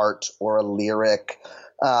part or a lyric,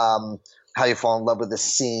 how you fall in love with the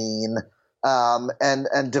scene,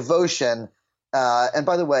 and devotion. And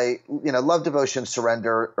by the way, love, devotion,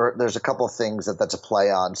 surrender, there's a couple of things that's a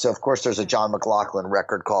play on. So, of course, there's a John McLaughlin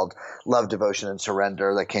record called Love, Devotion, and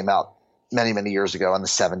Surrender that came out many, many years ago in the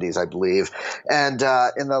 70s, I believe. And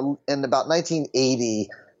in about 1980,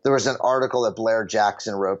 there was an article that Blair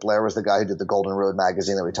Jackson wrote. Blair was the guy who did the Golden Road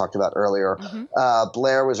magazine that we talked about earlier.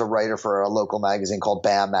 Blair was a writer for a local magazine called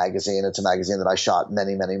BAM Magazine. It's a magazine that I shot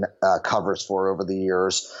many, many covers for over the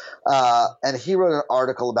years. And he wrote an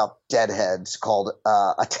article about deadheads called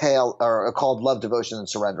called Love, Devotion, and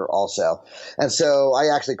Surrender also. And so I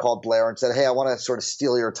actually called Blair and said, hey, I want to sort of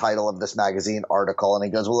steal your title of this magazine article. And he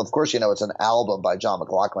goes, well, of course, it's an album by John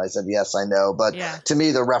McLaughlin. I said, yes, I know. But to me,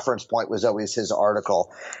 the reference point was always his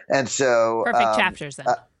article. And so perfect chapters then.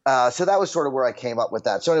 So that was sort of where I came up with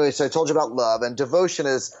that. So anyway, so I told you about love, and devotion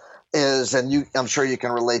is and I'm sure you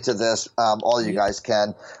can relate to this. All you guys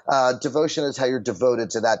can. Devotion is how you're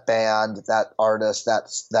devoted to that band, that artist,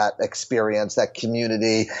 that experience, that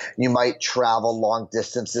community. You might travel long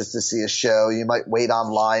distances to see a show. You might wait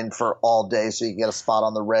online for all day so you can get a spot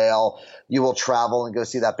on the rail. You will travel and go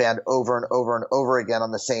see that band over and over and over again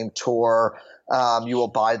on the same tour. You will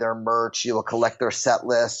buy their merch. You will collect their set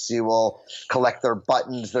lists. You will collect their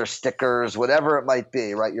buttons, their stickers, whatever it might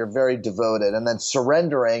be, right? You're very devoted. And then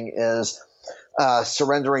surrendering is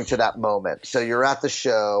surrendering to that moment. So you're at the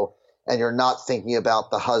show and you're not thinking about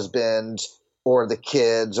the husband or the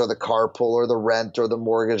kids or the carpool or the rent or the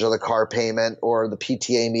mortgage or the car payment or the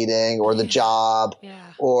PTA meeting or the job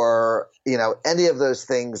or, any of those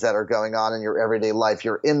things that are going on in your everyday life.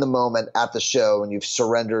 You're in the moment at the show and you've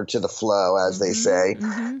surrendered to the flow, as they say.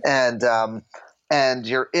 And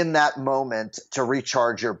you're in that moment to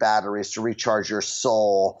recharge your batteries, to recharge your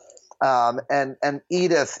soul. And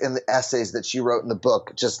Edith, in the essays that she wrote in the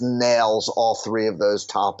book, just nails all three of those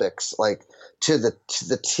topics, like to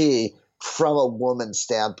the T, from a woman's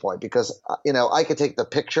standpoint, because, I could take the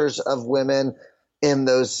pictures of women in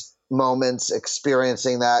those moments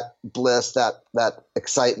experiencing that bliss, that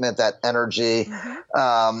excitement, that energy.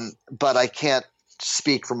 But I can't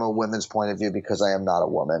speak from a woman's point of view because I am not a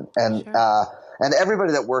woman. And, and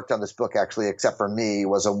everybody that worked on this book, actually, except for me,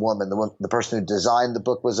 was a woman. The person who designed the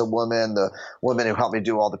book was a woman. The woman who helped me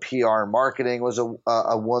do all the PR and marketing was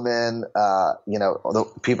a woman.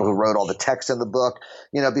 The people who wrote all the text in the book.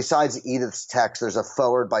 Besides Edith's text, there's a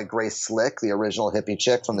foreword by Grace Slick, the original hippie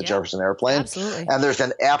chick from the Jefferson Airplane. Absolutely. And there's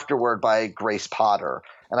an afterword by Grace Potter.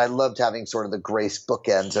 And I loved having sort of the Grace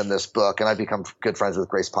bookends in this book. And I've become good friends with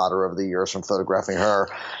Grace Potter over the years from photographing her.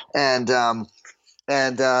 And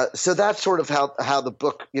so that's sort of how the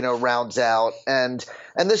book, rounds out. And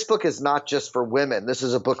this book is not just for women. This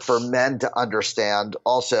is a book for men to understand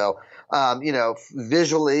also.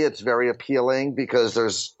 Visually, it's very appealing because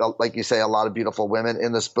there's, like you say, a lot of beautiful women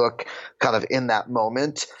in this book, kind of in that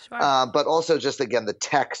moment. Sure. But also just, again, the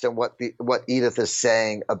text and what Edith is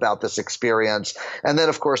saying about this experience. And then,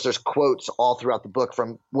 of course, there's quotes all throughout the book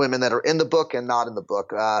from women that are in the book and not in the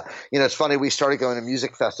book. It's funny. We started going to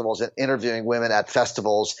music festivals and interviewing women at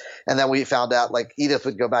festivals. And then we found out, like, Edith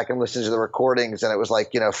would go back and listen to the recordings, and it was like,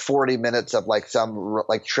 40 minutes of like some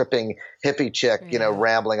like tripping hippie chick,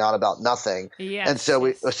 rambling on about nothing. Yes, and so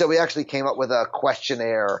we actually came up with a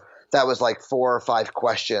questionnaire that was like 4 or 5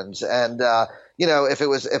 questions. And, if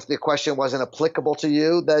the question wasn't applicable to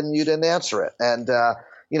you, then you didn't answer it. And,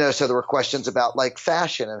 so there were questions about like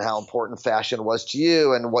fashion and how important fashion was to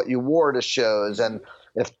you and what you wore to shows. And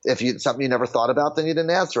if you something you never thought about, then you didn't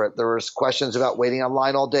answer it. There was questions about waiting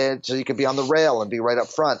online all day so you could be on the rail and be right up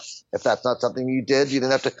front. If that's not something you did, you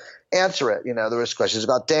didn't have to answer it. There was questions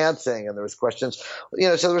about dancing, and there was questions,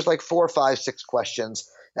 so there was like 4, 5, 6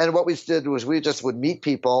 questions. And what we did was we just would meet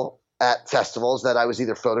people at festivals that I was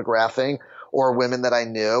either photographing or women that I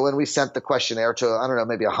knew. And we sent the questionnaire to, I don't know,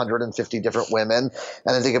 maybe 150 different women.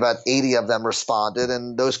 And I think about 80 of them responded.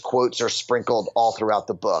 And those quotes are sprinkled all throughout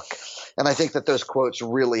the book. And I think that those quotes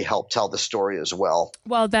really help tell the story as well.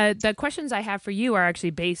 Well, the questions I have for you are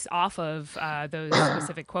actually based off of those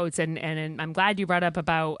specific quotes. And I'm glad you brought up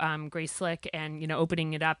about Grace Slick and,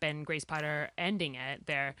 opening it up and Grace Potter ending it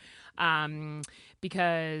there.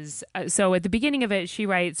 Because so at the beginning of it, she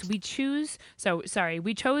writes, we chose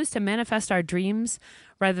to manifest our dreams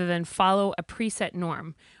rather than follow a preset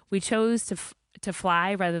norm. We chose to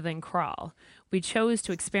fly rather than crawl. We chose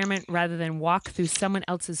to experiment rather than walk through someone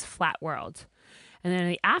else's flat world. And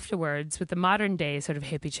then afterwards, with the modern day sort of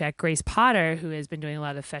hippie chick, Grace Potter, who has been doing a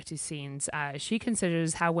lot of fetish scenes, she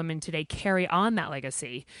considers how women today carry on that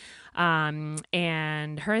legacy. And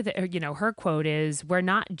her quote is, "We're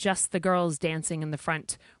not just the girls dancing in the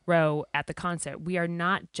front row at the concert. We are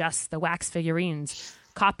not just the wax figurines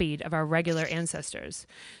copied of our regular ancestors."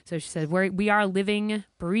 So she said, we are living,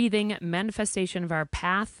 breathing manifestation of our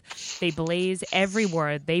path. They blaze every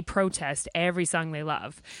word, they protest every song they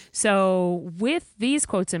love. So with these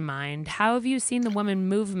quotes in mind, how have you seen the woman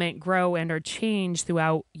movement grow and or change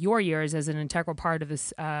throughout your years as an integral part of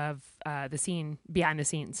this the scene, behind the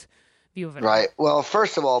scenes view of it? Right. Well,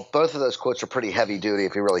 first of all, both of those quotes are pretty heavy duty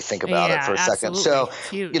if you really think about it for a second. So,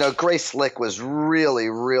 huge. Grace Slick was really,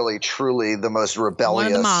 really, truly the most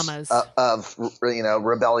rebellious one of the mamas.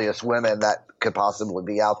 Rebellious women that could possibly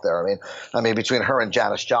be out there. I mean, between her and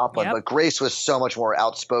Janis Joplin, but Grace was so much more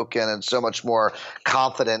outspoken and so much more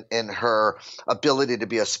confident in her ability to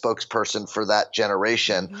be a spokesperson for that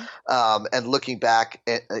generation. And looking back,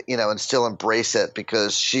 and still embrace it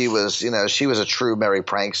because she was a true merry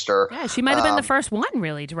prankster. Yeah, she might have been the first one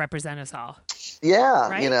really to represent us all. Yeah,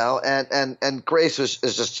 right? And Grace is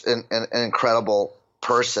just an incredible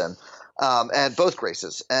person. And both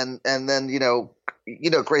Graces. And then,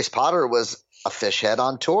 Grace Potter was a fish head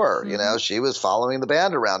on tour. You know, she was following the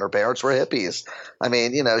band around. Her parents were hippies. I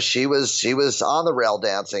mean, you know, she was on the rail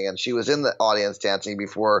dancing, and she was in the audience dancing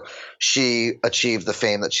before she achieved the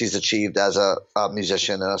fame that she's achieved as a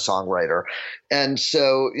musician and a songwriter. And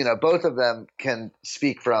so, you know, both of them can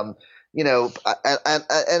speak from, you know,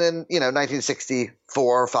 and in, you know,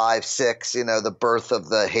 1964, 5, 6, you know, the birth of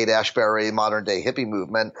the Haight-Ashbury modern day hippie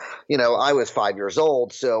movement, you know, I was 5 years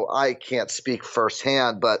old, so I can't speak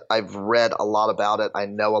firsthand, but I've read a lot about it. I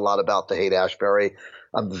know a lot about the Haight-Ashbury.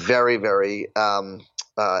 I'm very, very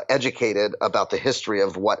educated about the history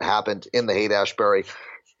of what happened in the Haight-Ashbury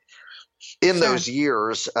in those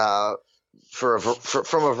years.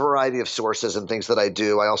 From a variety of sources and things that I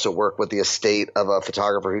do. I also work with the estate of a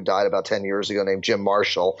photographer who died about 10 years ago named Jim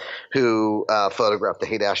Marshall, who photographed the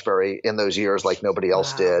Haight-Ashbury in those years like nobody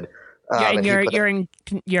else did. And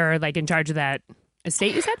you're like in charge of that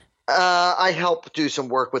estate, you said? I help do some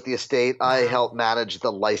work with the estate. I help manage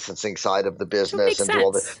the licensing side of the business and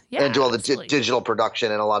do all the digital production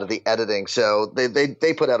and a lot of the editing. So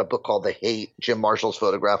they put out a book called The Haight, Jim Marshall's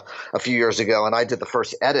photograph, a few years ago, and I did the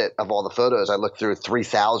first edit of all the photos. I looked through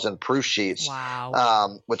 3,000 proof sheets,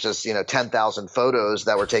 which is, you know, 10,000 photos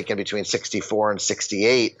that were taken between 64 and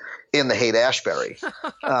 68 in the Haight-Ashbury.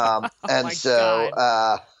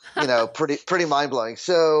 You know, pretty mind blowing.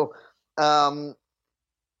 So.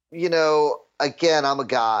 You know, again, I'm a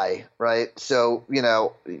guy, right? So, you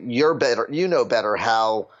know, you know better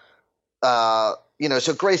how, you know,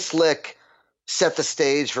 so Grace Slick set the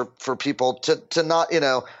stage for people to not, you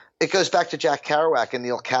know, it goes back to Jack Kerouac and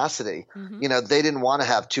Neil Cassidy. You know, they didn't want to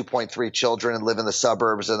have 2.3 children and live in the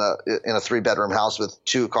suburbs in a 3-bedroom house with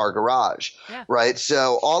 2-car garage, right?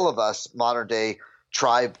 So all of us modern day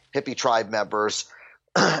hippie tribe members,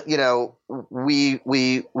 you know,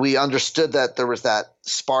 we understood that there was that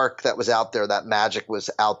spark that was out there, that magic was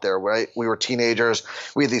out there, right? We were teenagers.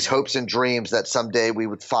 We had these hopes and dreams that someday we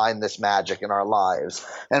would find this magic in our lives.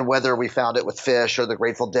 And whether we found it with Phish or the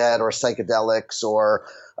Grateful Dead or psychedelics or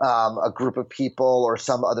a group of people or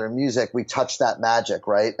some other music, we touched that magic,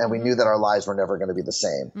 right? And we knew that our lives were never going to be the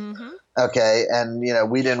same. Okay. And, you know,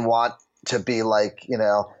 we didn't want to be like, you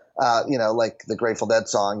know, like the Grateful Dead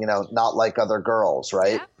song, you know, not like other girls,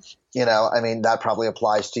 right? You know, I mean, that probably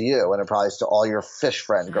applies to you, and it applies to all your Phish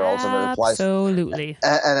friend girls, and it applies absolutely,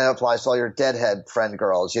 and it applies to all your Deadhead friend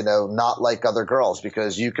girls. You know, not like other girls,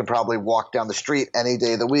 because you can probably walk down the street any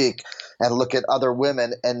day of the week and look at other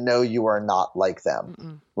women and know you are not like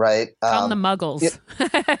them, right? Call them the Muggles.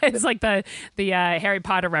 It's like the Harry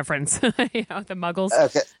Potter reference, you know, the Muggles.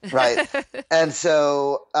 Okay, right. And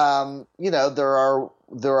so, you know, there are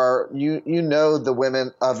you know the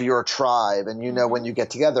women of your tribe, and you know when you get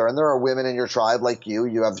together, and there are women in your tribe like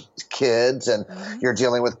you have kids, and you're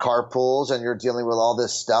dealing with carpools, and you're dealing with all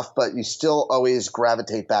this stuff, but you still always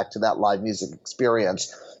gravitate back to that live music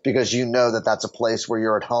experience because you know that that's a place where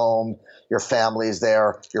you're at home, your family is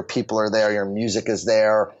there, your people are there, your music is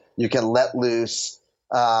there, you can let loose.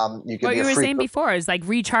 You can what you were saying before is like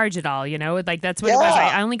recharge it all, you know, like that's what it was.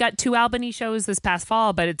 I only got 2 Albany shows this past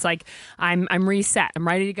fall, but it's like I'm reset. I'm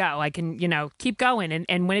ready to go. I can, you know, keep going.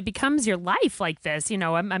 And when it becomes your life like this, you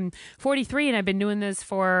know, I'm 43 and I've been doing this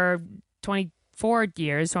for 24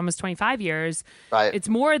 years, so almost 25 years. Right. It's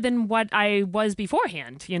more than what I was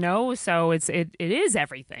beforehand, you know, so it is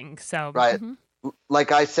everything. So right.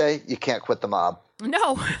 Like I say, you can't quit the mob.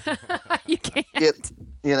 No, you can't.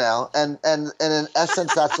 You know, and in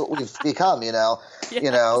essence, that's what we've become. You know, yes.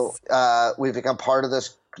 You know, we've become part of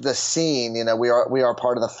the scene. You know, we are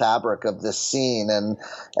part of the fabric of this scene, and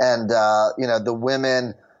you know, the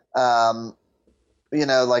women. You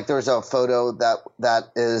know, like there's a photo that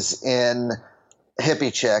is in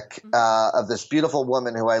Hippie Chick of this beautiful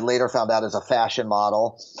woman who I later found out is a fashion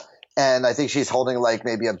model, and I think she's holding like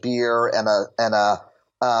maybe a beer and a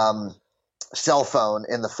cell phone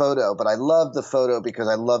in the photo, but I loved the photo because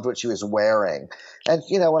I loved what she was wearing. And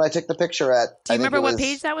you know, when I took the picture do you remember what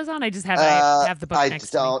page that was on? I just have the book. I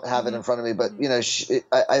don't have it in front of me, but you know,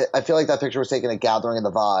 I feel like that picture was taken at Gathering of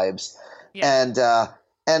the Vibes, and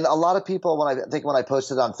a lot of people when I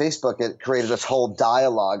posted on Facebook, it created this whole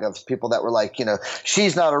dialogue of people that were like, you know,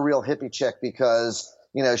 she's not a real hippie chick because,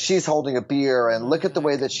 you know, she's holding a beer and look at the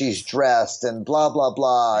way that she's dressed and blah blah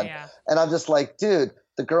blah, and I'm just like, dude.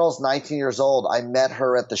 The girl's 19 years old. I met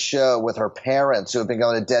her at the show with her parents who have been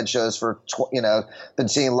going to Dead shows for, you know, been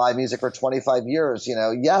seeing live music for 25 years. You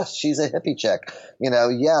know, yes, she's a hippie chick. You know,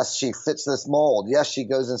 yes, she fits this mold. Yes, she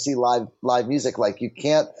goes and see live music. Like you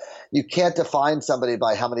can't define somebody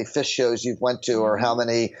by how many Phish shows you've went to or how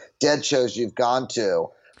many Dead shows you've gone to.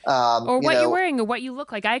 Or You what know, you're wearing, or what you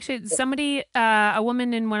look like. I actually, somebody, a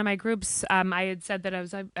woman in one of my groups, I had said that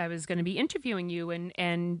I was going to be interviewing you,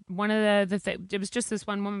 and one of it was just this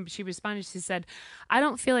one woman. She responded. She said, "I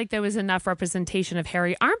don't feel like there was enough representation of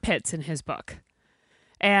hairy armpits in his book."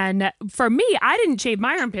 And for me, I didn't shave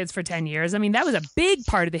my armpits for 10 years. I mean, that was a big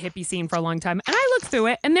part of the hippie scene for a long time. And I looked through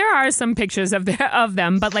it, and there are some pictures of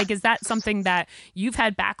them. But like, is that something that you've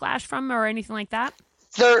had backlash from or anything like that?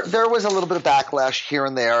 There was a little bit of backlash here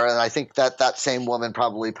and there, and I think that same woman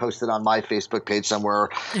probably posted on my Facebook page somewhere.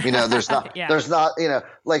 There's not Yeah. there's not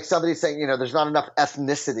like somebody saying there's not enough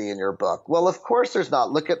ethnicity in your book. Well, of course there's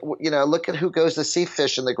not. Look at who goes to see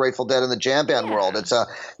Phish and the Grateful Dead and the jam band world. It's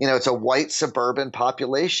a white suburban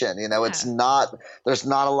population. It's not. There's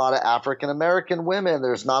not a lot of African American women.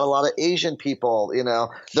 There's not a lot of Asian people.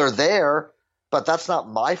 They're there. But that's not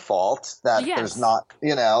my fault that there's not,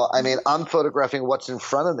 I mean, I'm photographing what's in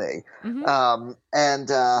front of me. Mm-hmm.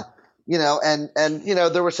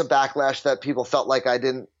 There was some backlash that people felt like I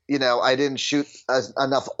didn't shoot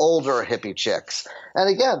enough older hippie chicks. And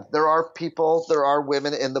again, there are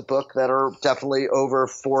women in the book that are definitely over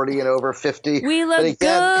 40 and over 50. We look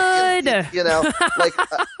good.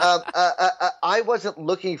 I wasn't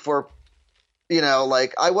looking for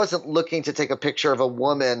I wasn't looking to take a picture of a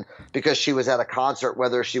woman because she was at a concert,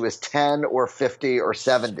 whether she was 10 or 50 or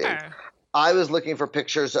 70. Sure. I was looking for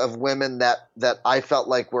pictures of women that I felt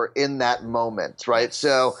like were in that moment, right?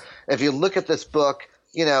 So if you look at this book,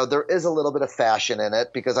 there is a little bit of fashion in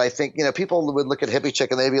it because I think, people would look at Hippie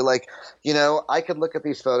Chick and they'd be like, I could look at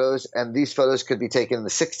these lphotos and these photos could be taken in the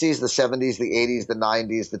 60s, the 70s, the 80s, the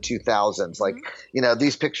 90s, the 2000s. Like,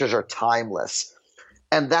 these pictures are timeless.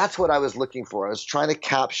 And that's what I was looking for. I was trying to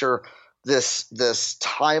capture this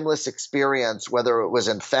timeless experience, whether it was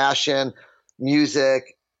in fashion,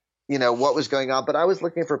 music, what was going on. But I was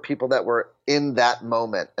looking for people that were in that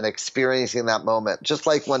moment and experiencing that moment. Just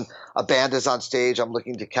like when a band is on stage, I'm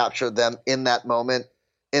looking to capture them in that moment,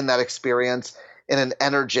 in that experience, in an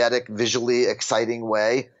energetic, visually exciting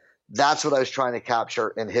way. That's what I was trying to capture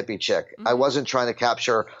in Hippie Chick. Mm-hmm. I wasn't trying to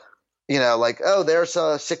capture there's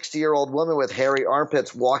a 60-year-old woman with hairy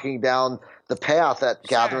armpits walking down the path at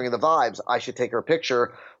Gathering of the Vibes. I should take her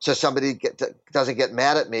picture so somebody doesn't get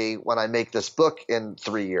mad at me when I make this book in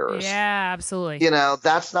 3 years. Yeah, absolutely.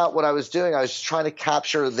 That's not what I was doing. I was trying to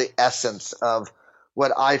capture the essence of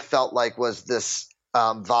what I felt like was this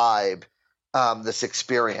vibe, this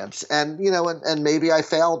experience. And, and maybe I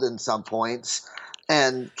failed in some points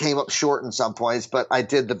and came up short in some points, but I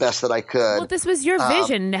did the best that I could. Well, this was your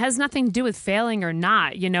vision. It has nothing to do with failing or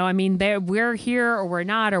not. I mean, we're here or we're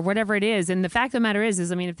not or whatever it is. And the fact of the matter is,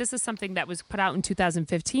 I mean, if this is something that was put out in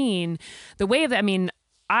 2015, the way of it, I mean,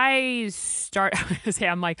 I stopped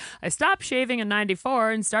shaving in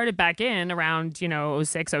 94 and started back in around,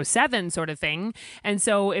 06, 07 sort of thing. And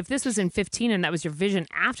so if this was in 15 and that was your vision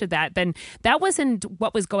after that, then that wasn't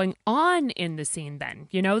what was going on in the scene then,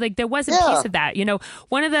 like there was a piece of that,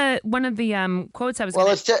 one of the quotes I was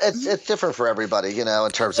it's different for everybody, in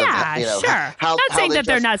terms of, sure. how not saying that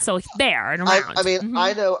they're not still there and around. I mean,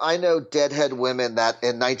 I know deadhead women that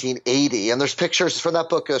in 1980, and there's pictures from that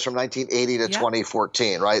book goes from 1980 to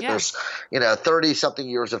 2014. Right. Yeah. There's, 30 something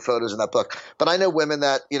years of photos in that book. But I know women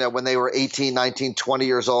that, when they were 18, 19, 20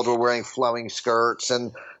 years old were wearing flowing skirts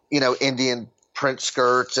and, Indian print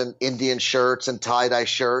skirts and Indian shirts and tie-dye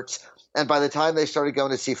shirts. And by the time they started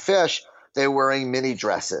going to see Phish, they were wearing mini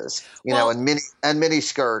dresses, and mini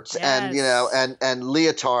skirts and, and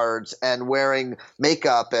leotards and wearing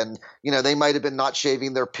makeup. And, they might have been not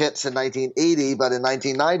shaving their pits in 1980, but in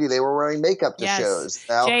 1990, they were wearing makeup to shows.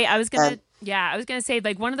 Jay, I was going to say,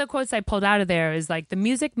 like, one of the quotes I pulled out of there is like, the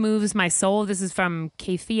music moves my soul. This is from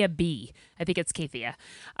Kathia B. I think it's Kathia.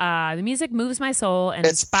 The music moves my soul and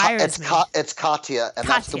inspires me. It's Katya, and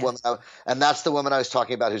that's the woman. That's the woman I was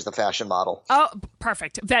talking about, who's the fashion model. Oh,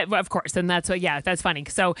 perfect. Of course, and that's what. Yeah, that's funny.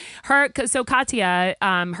 So Katya,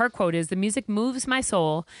 her quote is, "The music moves my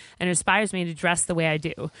soul and inspires me to dress the way I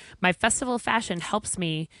do. My festival fashion helps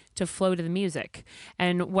me to flow to the music."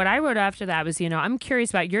 And what I wrote after that was, I'm curious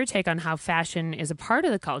about your take on how fashion is a part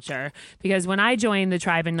of the culture, because when I joined the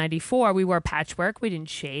tribe in '94, we wore patchwork. We didn't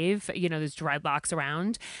shave. There's dreadlocks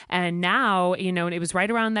around. And now, it was right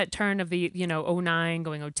around that turn of the, 09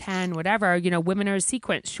 going 010, whatever, women are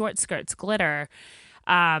sequins, short skirts, glitter.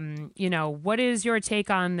 What is your take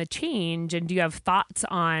on the change? And do you have thoughts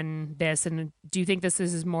on this? And do you think this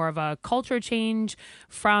is more of a culture change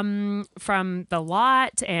from the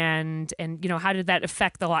lot? And how did that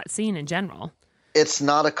affect the lot scene in general? it's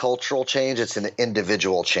not a cultural change, it's an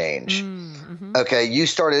individual change. Okay, you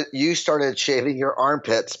started shaving your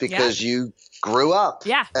armpits because you grew up.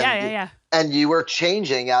 And you were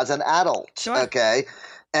changing as an adult. Sure. Okay.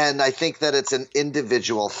 And I think that it's an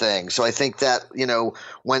individual thing. So I think that,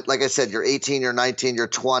 when, like I said, you're 18, you're 19, you're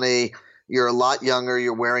 20, you're a lot younger,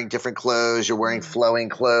 you're wearing different clothes, you're wearing flowing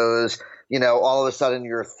clothes, all of a sudden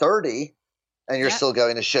you're 30 and you're still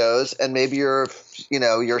going to shows, and maybe you're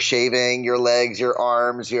shaving your legs, your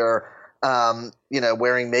arms, you're,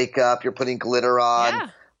 wearing makeup, you're putting glitter on.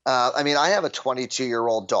 I have a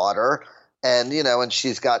 22-year-old daughter, and, and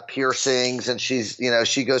she's got piercings, and she's,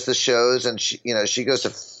 she goes to shows, and she goes to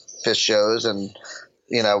Phish shows, and,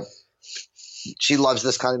 she loves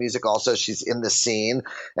this kind of music also. She's in the scene,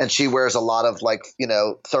 and she wears a lot of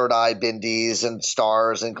third eye bindies and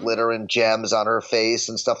stars and glitter and gems on her face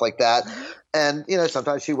and stuff like that. And,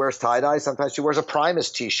 sometimes she wears tie-dye. Sometimes she wears a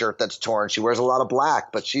Primus t-shirt that's torn. She wears a lot of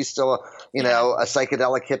black, but she's still, a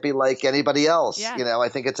psychedelic hippie like anybody else. I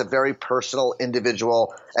think it's a very personal,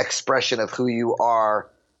 individual expression of who you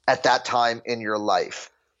are at that time in your life.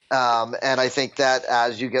 And I think that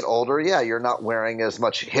as you get older, you're not wearing as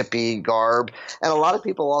much hippie garb. And a lot of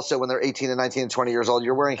people also, when they're 18 and 19 and 20 years old,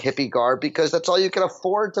 you're wearing hippie garb because that's all you can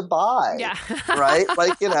afford to buy. Yeah. Right?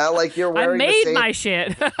 You're wearing I made my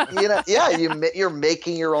shit. You're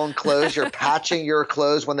making your own clothes. You're patching your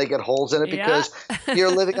clothes when they get holes in it because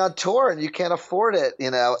you're living on tour and you can't afford it.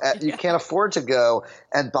 You can't afford to go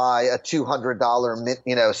and buy a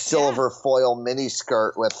 $200, silver foil mini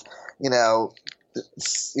skirt with,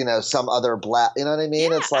 some other black, you know what I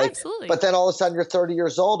mean? It's like, absolutely. But then all of a sudden you're 30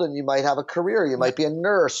 years old and you might have a career. You might be a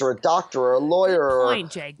nurse or a doctor or a lawyer. Good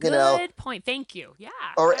point, Jay. Good point. Thank you. Yeah.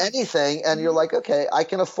 Or anything. And you're like, okay, I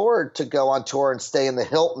can afford to go on tour and stay in the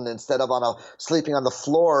Hilton instead of sleeping on the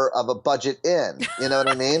floor of a budget inn. You know what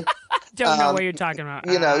I mean? Don't know what you're talking about.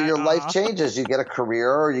 Your life changes. You get a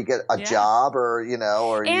career, or you get a job, or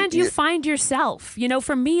and you find yourself.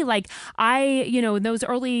 For me, in those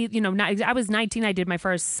early, I was 19. I did my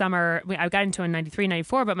first summer. I got into it in 93,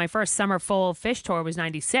 94, but my first summer full Phish tour was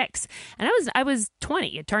 96, and I was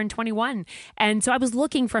 20. It turned 21, and so I was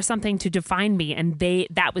looking for something to define me, and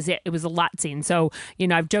that was it. It was a lot scene. So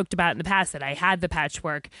I've joked about in the past that I had the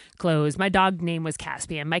patchwork clothes. My dog name was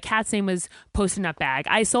Caspian. My cat's name was Post-it Nut Bag.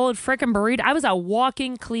 I sold frickin' burrito. I was a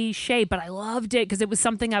walking cliche, but I loved it because it was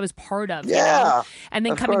something I was part of. Yeah. And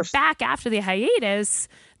then coming back after the hiatus,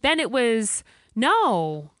 then it was,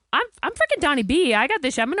 no, I'm freaking Donnie B. I got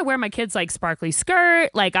this shit. I'm going to wear my kids sparkly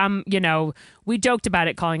skirt. We joked about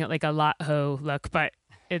it, calling it a lot ho look, but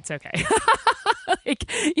it's okay.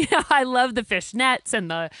 I love the fishnets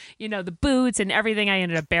and the boots and everything. I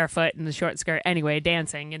ended up barefoot in the short skirt anyway,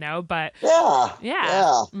 dancing, but yeah.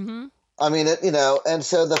 Mm-hmm. I mean, and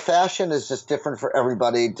so the fashion is just different for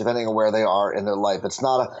everybody depending on where they are in their life. It's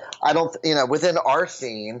not within our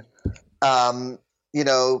scene,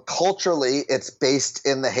 culturally, it's based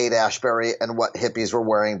in the Haight-Ashbury and what hippies were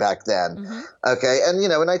wearing back then. Mm-hmm. Okay. And,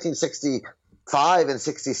 in 1965 and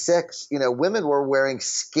 66, women were wearing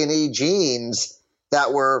skinny jeans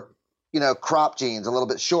that were, crop jeans, a little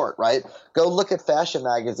bit short, right? Go look at fashion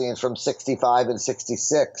magazines from 65 and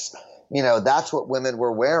 66. That's what women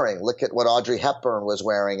were wearing. Look at what Audrey Hepburn was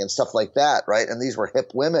wearing and stuff like that, right? And these were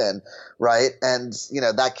hip women, right? And,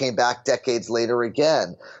 that came back decades later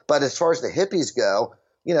again. But as far as the hippies go,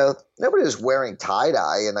 nobody was wearing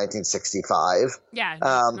tie-dye in 1965. Yeah.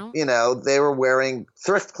 No. They were wearing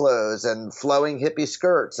thrift clothes and flowing hippie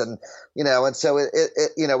skirts and so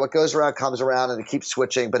it what goes around comes around and it keeps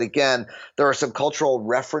switching. But again, there are some cultural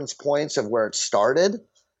reference points of where it started.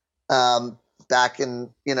 Back in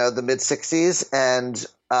the mid 60s, and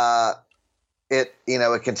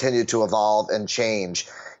it continued to evolve and change.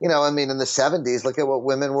 In the 70s, look at what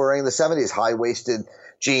women were wearing in the 70s: high waisted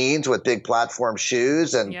jeans with big platform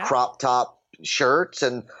shoes and crop top shirts,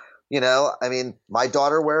 and my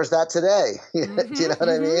daughter wears that today. Do you know what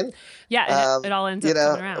I mean? Yeah, it all ends up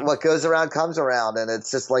coming around. What goes around comes around, and it's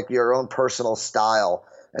just like your own personal style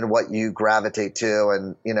and what you gravitate to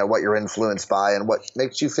and, what you're influenced by and what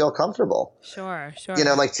makes you feel comfortable. Sure.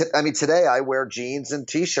 Today I wear jeans and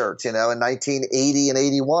t-shirts, in 1980 and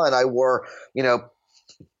 81, I wore,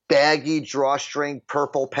 baggy drawstring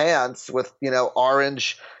purple pants with,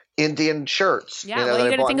 orange, Indian shirts. Yeah, well,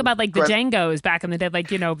 you got to think about like the Django's back in the day,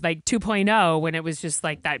 like, like 2.0 when it was just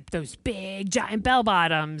like those big giant bell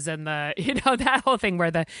bottoms and the, that whole thing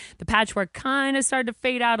where the patchwork kind of started to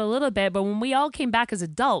fade out a little bit. But when we all came back as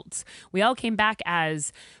adults, we all came back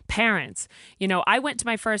as parents. I went to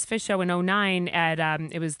my first Phish show in 2009 at,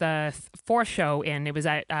 it was the fourth show it was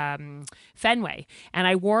at Fenway. And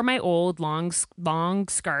I wore my old long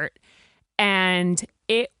skirt, and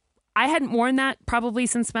I hadn't worn that probably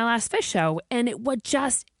since my last Phish show, and it would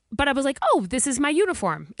but I was like, oh, this is my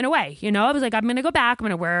uniform in a way. I was like, I'm going to go back. I'm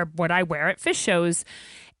going to wear what I wear at Phish shows.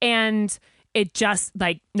 And it just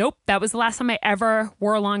like, nope, that was the last time I ever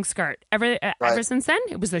wore a long skirt. Ever since then,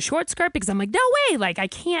 it was the short skirt because I'm like, no way, like I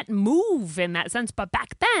can't move in that sense. But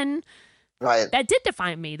back then, that did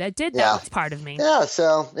define me. That was part of me. Yeah.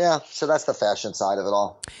 So that's the fashion side of it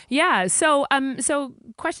all. Yeah. So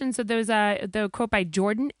question. So there's the quote by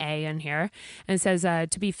Jordan A in here, and it says,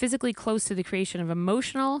 to be physically close to the creation of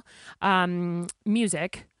emotional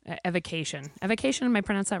music, evocation. Evocation, am I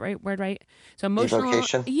pronouncing that word right? So emotional.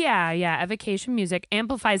 Evocation? Yeah. Evocation music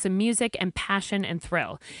amplifies the music and passion and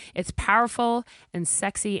thrill. It's powerful and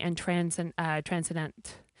sexy and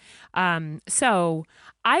transcendent. So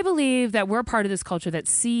I believe that we're part of this culture that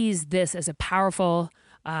sees this as powerful,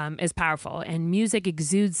 and music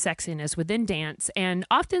exudes sexiness within dance, and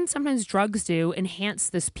often sometimes drugs do enhance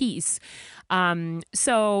this piece.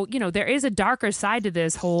 So, there is a darker side to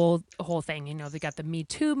this whole thing. They got the Me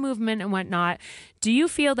Too movement and whatnot. Do you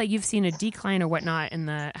feel that you've seen a decline or whatnot in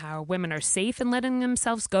how women are safe in letting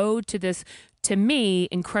themselves go to this, to me,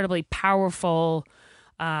 incredibly powerful,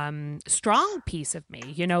 strong piece of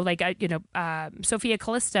me, Sophia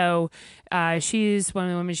Callisto, she's one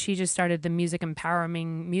of the women, she just started the Music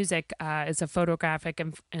Empowering Music, as a photographic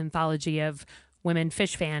anthology of women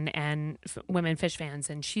Phish fans.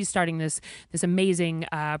 And she's starting this amazing,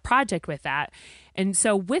 project with that. And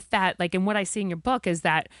so with that, like, and what I see in your book is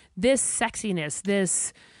that this sexiness,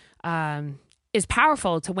 this, is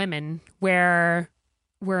powerful to women where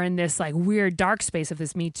we're in this like weird dark space of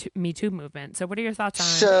this Me Too movement. So what are your thoughts on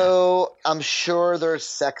So I'm sure there's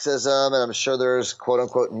sexism, and I'm sure there's quote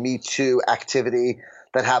unquote Me Too activity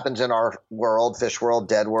that happens in our world, Phish world,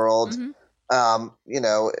 dead world. Mm-hmm.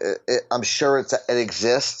 I'm sure it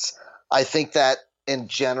exists. I think that in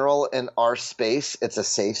general in our space, it's a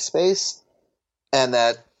safe space, and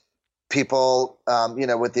that people,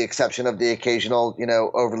 with the exception of the occasional,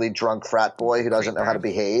 overly drunk frat boy who doesn't know how to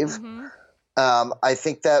behave, mm-hmm. I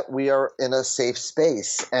think that we are in a safe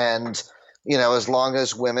space, and as long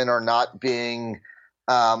as women are not being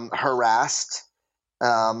harassed,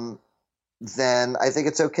 then I think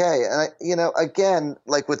it's okay. And again,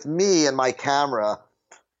 like with me and my camera,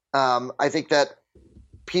 I think that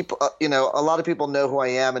people, a lot of people know who I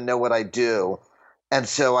am and know what I do, and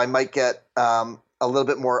so I might get a little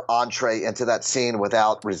bit more entree into that scene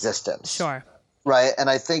without resistance. Sure. Right,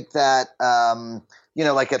 and I think that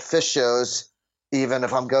like at Phish shows, even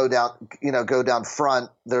if I'm go down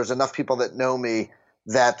front, there's enough people that know me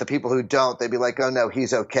that the people who don't, they'd be like, oh no,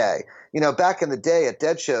 he's okay. Back in the day at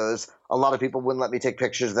dead shows, a lot of people wouldn't let me take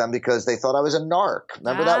pictures of them because they thought I was a narc.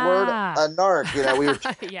 Remember that word? A narc.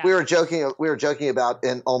 We were joking about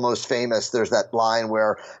in Almost Famous. There's that line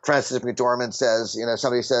where Frances McDormand says,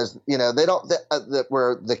 somebody says,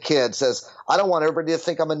 where the kid says, I don't want everybody to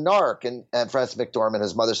think I'm a narc. And Frances McDormand,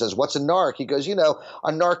 his mother, says, what's a narc? He goes,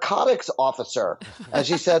 a narcotics officer. And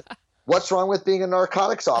she said, what's wrong with being a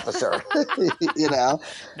narcotics officer?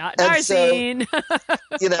 Not Darcene.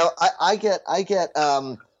 So, I get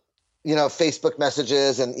Facebook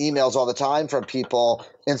messages and emails all the time from people,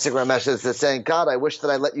 Instagram messages that saying, God, I wish that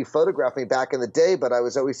I let you photograph me back in the day, but I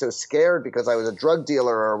was always so scared because I was a drug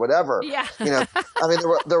dealer or whatever. Yeah. I mean,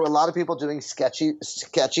 there were a lot of people doing sketchy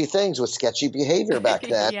things with sketchy behavior back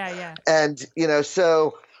then. Yeah. And,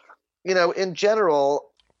 so, in general,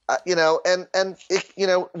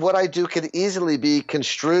 what I do could easily be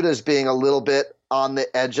construed as being a little bit on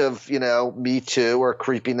the edge of, Me Too or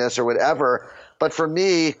creepiness or whatever. But for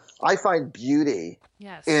me, I find beauty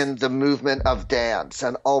in the movement of dance,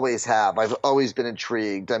 and always have. I've always been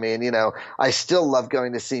intrigued. I mean, I still love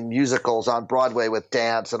going to see musicals on Broadway with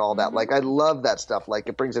dance and all that. Mm-hmm. Like, I love that stuff. Like,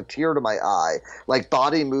 it brings a tear to my eye. Like,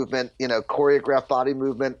 body movement, choreographed body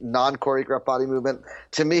movement, non-choreographed body movement,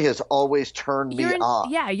 to me has always turned me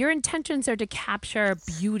on. Yeah, your intentions are to capture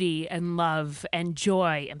beauty and love and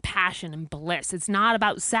joy and passion and bliss. It's not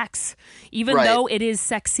about sex, even though it is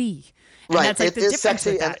sexy. And right. That's like it is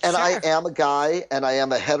sexy, and I am a guy, and I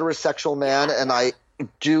am a heterosexual man, and I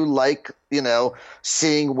do like,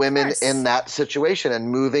 seeing women in that situation and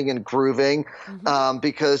moving and grooving,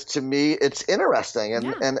 because to me it's interesting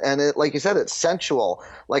and it, like you said, it's sensual.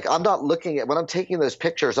 Like I'm not looking at, when I'm taking those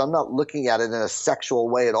pictures, I'm not looking at it in a sexual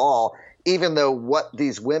way at all, even though what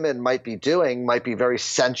these women might be doing might be very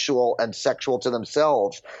sensual and sexual to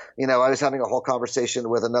themselves. I was having a whole conversation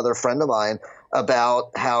with another friend of mine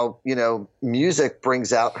about how, music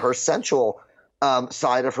brings out her sensual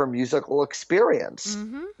side of her musical experience,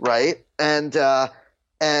 right? And I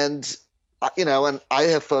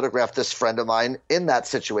have photographed this friend of mine in that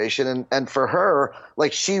situation, and for her,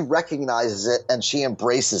 like, she recognizes it and she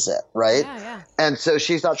embraces it, right? Yeah. And so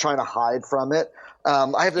she's not trying to hide from it.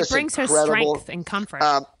 I have this it brings her strength and comfort.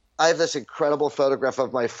 I have this incredible photograph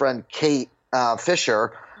of my friend Kate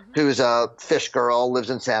Fisher, who's a fish girl, lives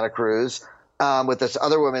in Santa Cruz, with this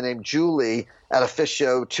other woman named Julie at a fish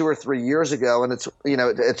show 2 or 3 years ago. And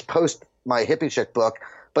it's post my Hippie Chick book,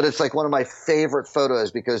 but it's like one of my favorite photos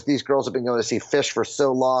because these girls have been going to see fish for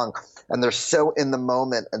so long and they're so in the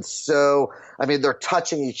moment. And so, they're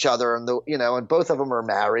touching each other and and both of them are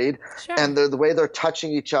married. Sure. And the way they're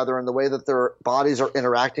touching each other and the way that their bodies are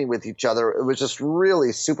interacting with each other, it was just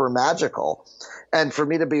really super magical. And for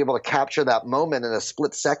me to be able to capture that moment in a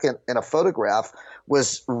split second in a photograph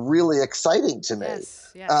was really exciting to me.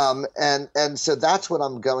 Yes. And so that's what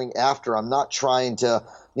I'm going after. I'm not trying to,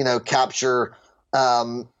 capture,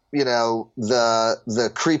 the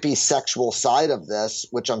creepy sexual side of this,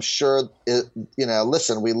 which I'm sure,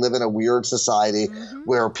 listen, we live in a weird society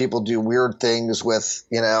where people do weird things with,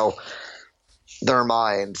 their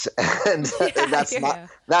minds, and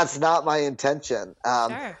that's not my intention.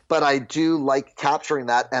 Sure. But I do like capturing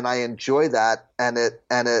that, and I enjoy that, and it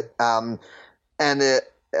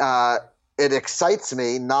excites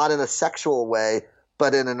me, not in a sexual way,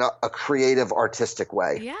 but in a creative, artistic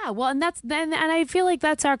way. Yeah, well, and I feel like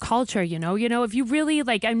that's our culture, if you really,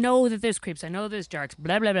 like, I know that there's creeps, I know there's jerks,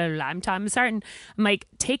 blah, blah, blah, blah. I'm like,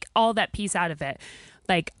 take all that piece out of it.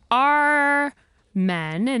 Like, our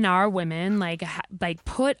men and our women, like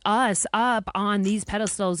put us up on these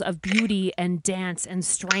pedestals of beauty and dance and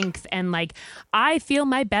strength. And, like, I feel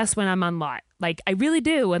my best when I'm on lot. Like, I really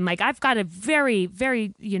do. And, like, I've got a very,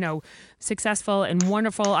 very, successful and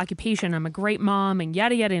wonderful occupation. I'm a great mom and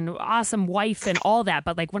yada, yada, and awesome wife and all that.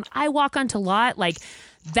 But, like, when I walk onto lot, like,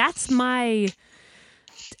 that's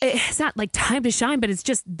it's not like time to shine, but it's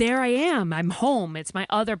just, there I am. I'm home. It's my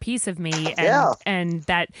other piece of me. And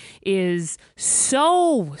that is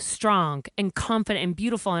so strong and confident and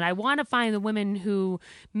beautiful. And I want to find the women who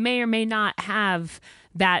may or may not have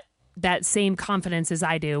that same confidence as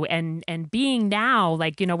I do. And being now,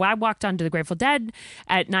 like, when I walked onto the Grateful Dead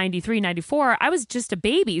at 93, 94, I was just a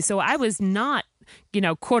baby. So I was not,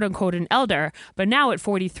 quote unquote, an elder. But now at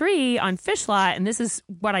 43 on Fish Lot, and this is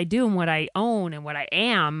what I do and what I own and what I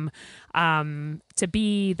am, to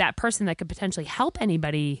be that person that could potentially help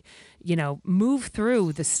anybody, move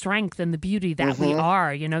through the strength and the beauty that we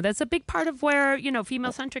are. That's a big part of where,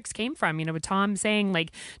 female centrics came from, with Tom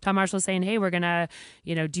Marshall saying, hey, we're going to,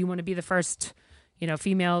 do you want to be the first,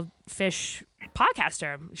 female fish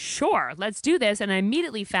podcaster? Sure, let's do this. And I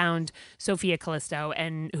immediately found Sophia Callisto,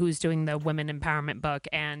 and who's doing the women empowerment book,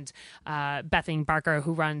 and Bethany Barker,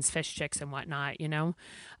 who runs Fish Chicks and whatnot,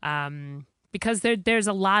 because there's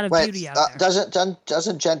a lot of beauty out there.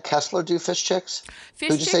 Doesn't Jen Kessler do Fish Chicks?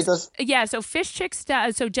 Who'd you say does? Yeah, so Fish Chicks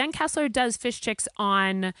does. So Jen Kessler does Fish Chicks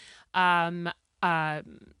on,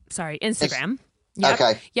 Instagram. Yep.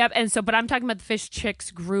 Okay. Yep. And so, but I'm talking about the Fish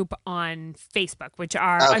Chicks group on Facebook, which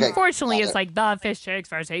are, unfortunately, it's like the Fish Chicks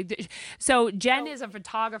versus. So Jen is a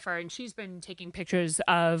photographer, and she's been taking pictures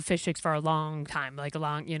of Fish Chicks for a long time, like a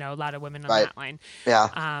lot of women on that line.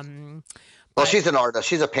 Yeah. Well, she's an artist.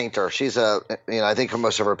 She's a painter. She's I think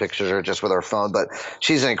most of her pictures are just with her phone, but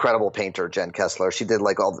she's an incredible painter, Jen Kessler. She did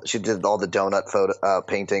all the donut photo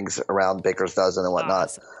paintings around Baker's Dozen and whatnot.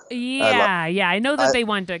 Awesome. Yeah. I know that they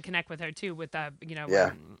wanted to connect with her too, with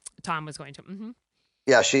when Tom was going to. Mm-hmm.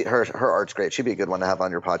 Yeah, her art's great. She'd be a good one to have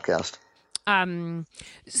on your podcast.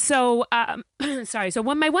 So my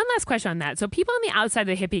one last question on that. So people on the outside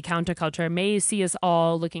of the hippie counterculture may see us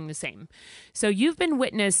all looking the same. So you've been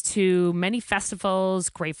witness to many festivals,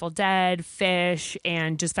 Grateful Dead, Fish,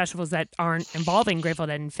 and just festivals that aren't involving Grateful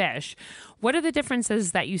Dead and Fish. What are the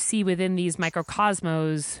differences that you see within these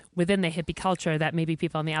microcosmos within the hippie culture that maybe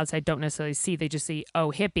people on the outside don't necessarily see? They just see,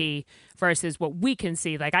 oh, hippie, versus what we can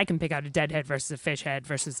see. Like, I can pick out a deadhead versus a fish head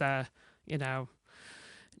versus a,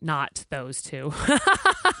 not those two.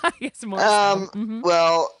 I guess more so.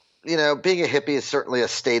 Well, being a hippie is certainly a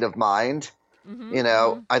state of mind.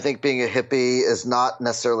 I think being a hippie is not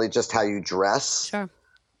necessarily just how you dress. Sure.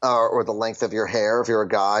 Or the length of your hair if you're a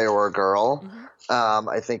guy or a girl.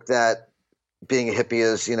 I think that being a hippie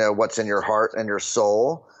is, what's in your heart and your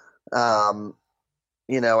soul.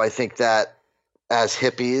 I think that as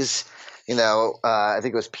hippies, I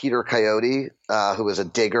think it was Peter Coyote, who was a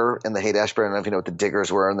digger in the Haight-Ashbury. I don't know if you know what the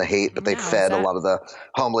diggers were in the Haight, but they fed a lot of the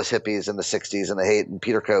homeless hippies in the 60s in the Haight. And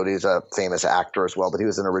Peter Coyote is a famous actor as well, but he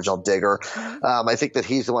was an original digger. I think that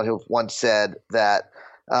he's the one who once said that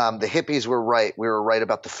the hippies were right. We were right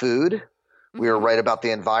about the food. We were right about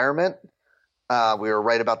the environment. We were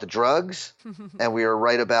right about the drugs. And we were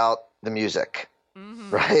right about the music.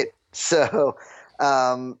 Right? So,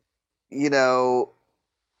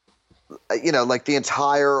 like the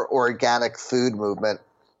entire organic food movement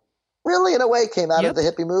really, in a way, came out of the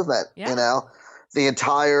hippie movement. The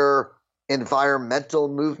entire environmental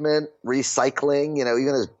movement, recycling,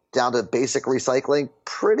 even as down to basic recycling,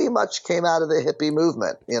 pretty much came out of the hippie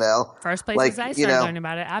movement. First places I started learning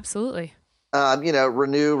about it. Absolutely.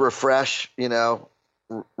 Renew, refresh, renew,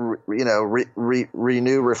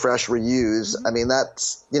 refresh, reuse. I mean,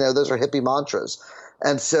 that's, those are hippie mantras.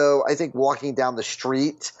 And so I think walking down the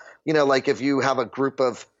street, like if you have a group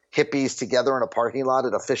of hippies together in a parking lot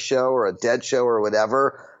at a Fish show or a Dead show or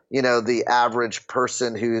whatever, the average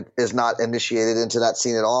person who is not initiated into that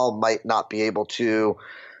scene at all might not be able to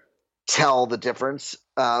tell the difference.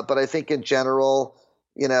 But I think in general,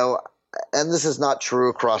 and this is not true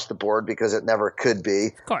across the board because it never could be.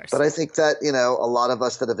 Of course. But I think that, a lot of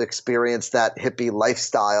us that have experienced that hippie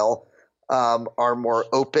lifestyle are more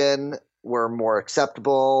open, we're more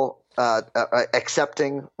accepting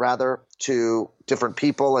rather to different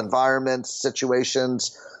people, environments,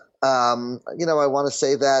 situations. I want to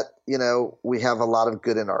say that, we have a lot of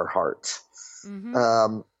good in our heart.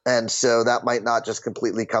 And so that might not just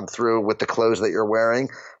completely come through with the clothes that you're wearing.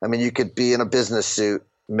 I mean, you could be in a business suit,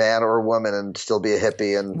 man or woman, and still be a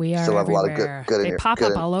hippie and still have everywhere. A lot of good in your They pop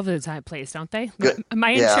up all over the place, don't they? Good. My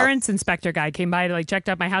insurance inspector guy came by to checked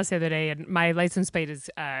out my house the other day, and my license plate is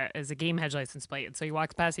a Game Hedge license plate. And so he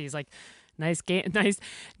walks past, he's like, nice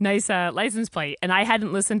license plate. And I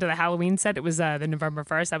hadn't listened to the Halloween set. It was the November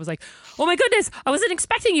 1st. I was like, oh my goodness, I wasn't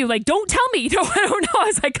expecting you. Like, don't tell me. I don't know. I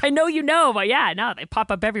was like, I know you know. But yeah, no, they pop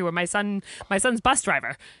up everywhere. My son's bus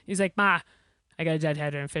driver. He's like, Ma, I got a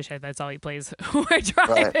deadhead and a fish head. That's all he plays. We're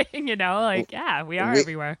driving, yeah, we are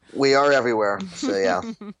everywhere. We are everywhere. So yeah.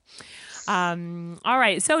 All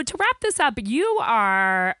right. So to wrap this up, you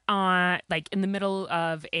are in the middle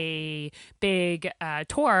of a big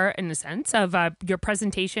tour, in a sense, of your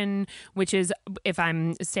presentation, which is, if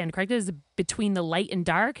I'm stand correct, is Between the Light and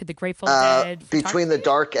Dark, the Grateful Dead. Between the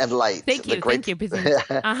Dark and Light. Thank you.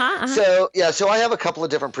 So I have a couple of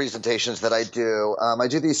different presentations that I do. I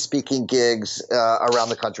do these speaking gigs around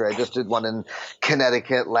the country. I just did one in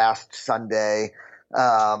Connecticut last Sunday.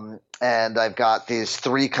 And I've got these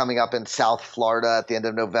 3 coming up in South Florida at the end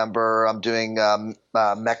of November. I'm doing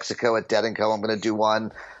Mexico at Dead & Co. I'm going to do a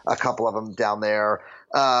couple of them down there.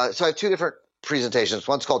 So I have 2 different presentations.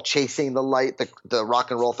 One's called Chasing the Light, the rock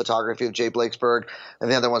and roll photography of Jay Blakesberg, and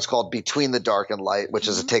the other one's called Between the Dark and Light, which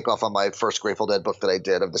is a takeoff on my first Grateful Dead book that I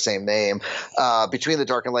did of the same name. Between the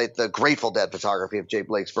Dark and Light, the Grateful Dead photography of Jay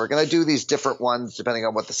Blakesberg. And I do these different ones depending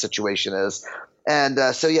on what the situation is. And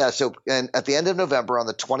so at the end of November, on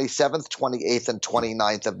the 27th, 28th, and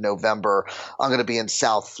 29th of November, I'm going to be in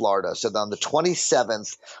South Florida. So on the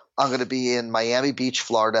 27th, I'm going to be in Miami Beach,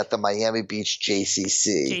 Florida at the Miami Beach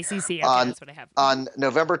JCC. JCC, that's what I have. On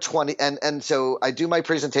November 20, and so I do my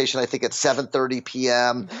presentation, I think at 7:30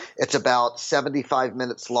 p.m. It's about 75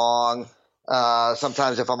 minutes long.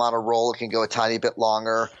 Sometimes if I'm on a roll, it can go a tiny bit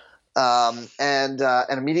longer. And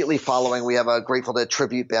immediately following, we have a Grateful Dead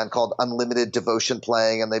tribute band called Unlimited Devotion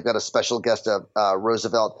playing, and they've got a special guest of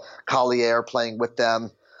Roosevelt Collier playing with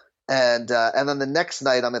them. And then the next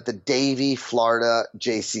night, I'm at the Davie, Florida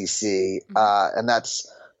JCC, and that's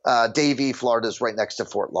Davie, Florida is right next to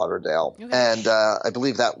Fort Lauderdale. Okay. And I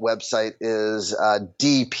believe that website is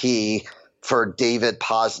DP for David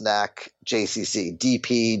Posnack JCC,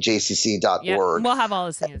 dpjcc.org. Yeah, we'll have all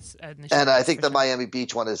those things. And I think the Miami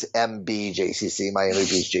Beach one is MBJCC,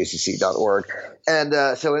 miamibeachjcc.org.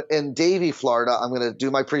 And so in Davie, Florida, I'm going to do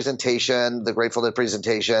my presentation, the Grateful Dead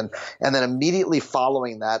presentation. And then immediately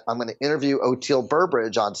following that, I'm going to interview Oteil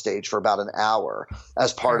Burbridge on stage for about an hour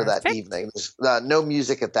as part of that evening. There's no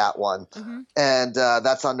music at that one. And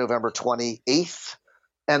that's on November 28th.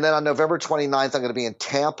 And then on November 29th, I'm going to be in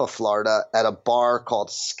Tampa, Florida at a bar called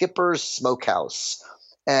Skipper's Smokehouse.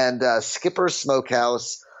 And Skipper's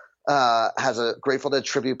Smokehouse has a Grateful Dead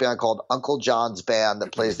tribute band called Uncle John's Band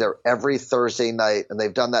that plays there every Thursday night, and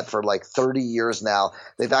they've done that for like 30 years now.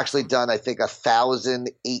 They've actually done, I think,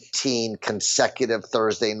 1,018 consecutive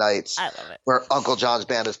Thursday nights where Uncle John's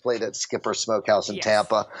Band has played at Skipper Smokehouse in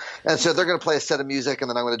Tampa. And so they're going to play a set of music, and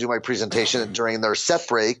then I'm going to do my presentation during their set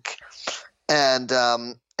break. And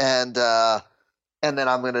then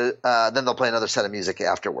I'm going to then they'll play another set of music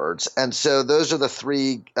afterwards. And so those are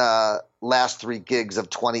the last three gigs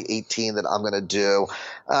of 2018 that I'm going to do.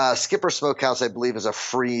 Skipper Smokehouse, I believe, is a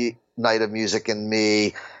free night of music in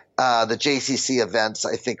me. The JCC events,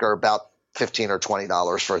 I think, are about $15 or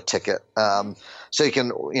 $20 for a ticket. So you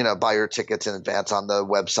can, buy your tickets in advance on the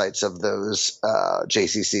websites of those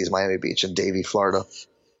JCCs, Miami Beach and Davie, Florida.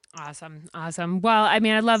 Awesome. Well, I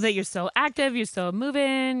mean, I love that you're still active, you're still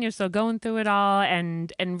moving, you're still going through it all.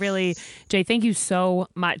 And really, Jay, thank you so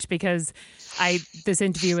much, because this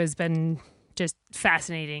interview has been just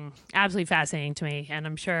fascinating, absolutely fascinating to me. And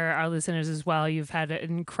I'm sure our listeners as well. You've had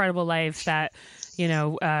an incredible life that,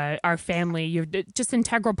 our family, you're just an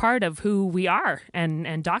integral part of who we are and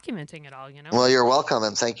documenting it all, Well, you're welcome.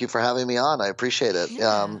 And thank you for having me on. I appreciate it.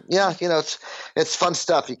 Yeah. It's fun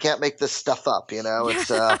stuff. You can't make this stuff up,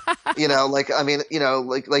 it's, like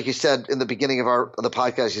you said in the beginning of the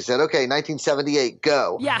podcast, you said, okay, 1978,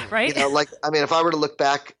 go. Yeah. Right. If I were to look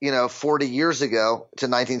back, 40 years ago to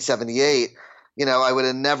 1978, I would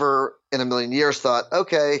have never in a million years thought,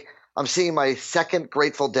 okay, I'm seeing my second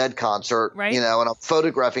Grateful Dead concert, right. And I'm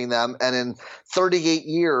photographing them. And in 38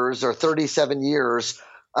 years or 37 years,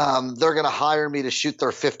 they're going to hire me to shoot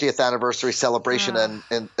their 50th anniversary celebration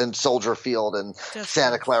in Soldier Field in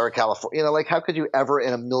Santa Clara, California. How could you ever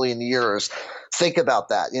in a million years think about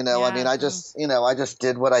that? I just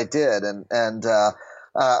did what I did.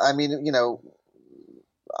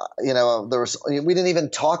 We didn't even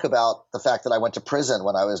talk about the fact that I went to prison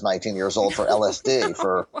when I was 19 years old for LSD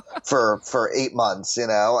for 8 months. We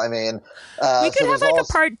could have a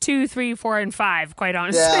part 2, 3, 4, and 5, quite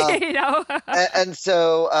honestly. Yeah.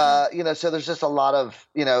 So there's just a lot of,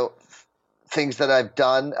 things that I've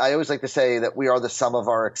done. I always like to say that we are the sum of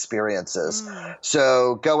our experiences.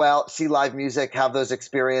 So go out, see live music, have those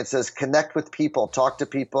experiences, connect with people, talk to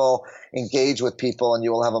people, engage with people, and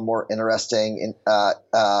you will have a more interesting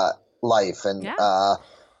life. And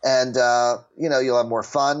you'll have more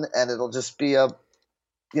fun, and it'll just be a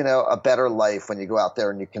better life when you go out there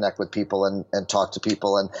and you connect with people and talk to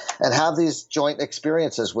people and have these joint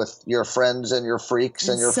experiences with your friends and your freaks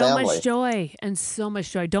and your family. So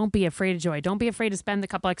much joy. Don't be afraid of joy. Don't be afraid to spend a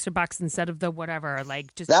couple extra bucks instead of the whatever.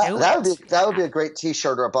 Just do it. That would be a great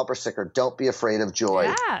T-shirt or a bumper sticker. Don't be afraid of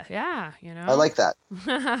joy. Yeah. I like that.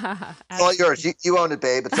 It's all yours. You own it,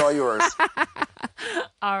 babe. It's all yours.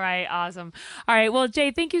 All right. Awesome. All right. Well,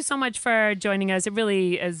 Jay, thank you so much for joining us. It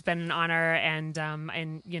really has been an honor. And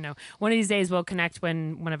one of these days we'll connect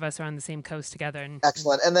when one of us are on the same coast together.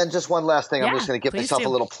 Excellent. And then just one last thing. I'm just going to give myself a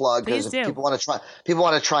little plug, because if people want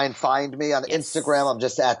to try and find me on Instagram, I'm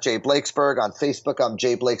just at Jay Blakesberg. On Facebook, I'm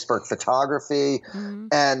Jay Blakesberg Photography.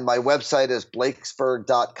 And my website is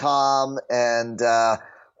blakesberg.com. And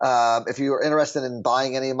if you're interested in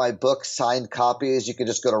buying any of my books, signed copies, you can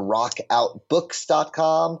just go to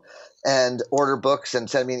rockoutbooks.com and order books and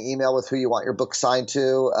send me an email with who you want your book signed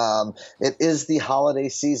to. It is the holiday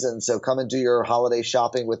season, so come and do your holiday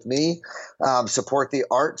shopping with me. Support the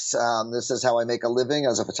arts. This is how I make a living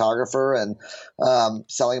as a photographer, and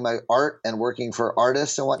selling my art and working for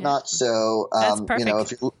artists and whatnot. So,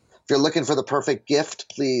 if you're looking for the perfect gift,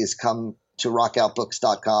 please come to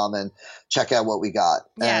rockoutbooks.com and check out what we got.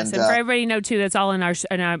 Yes, and for everybody to know too, that's all in our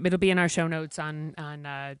it'll be in our show notes on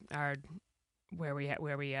our where we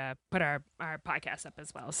put our podcast up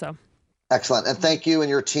as well. So excellent. And thank you and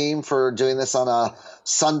your team for doing this on a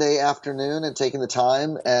Sunday afternoon and taking the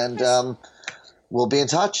time. And we'll be in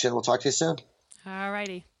touch, and we'll talk to you soon. All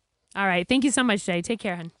righty. All right. Thank you so much, Jay. Take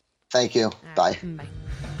care, hon. Thank you. Bye. Bye.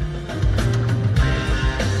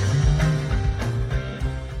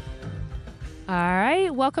 All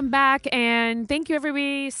right, welcome back, and thank you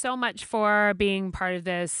everybody so much for being part of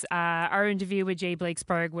this. Our interview with Jay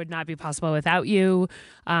Blakesberg would not be possible without you.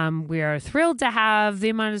 We are thrilled to have the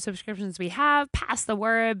amount of subscriptions we have. Pass the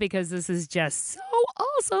word, because this is just so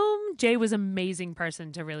awesome. Jay was an amazing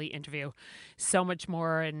person to really interview. So much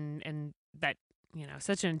more, and that,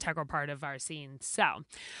 such an integral part of our scene. So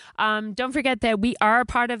don't forget that we are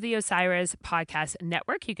part of the Osiris Podcast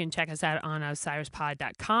Network. You can check us out on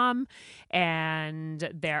osirispod.com. And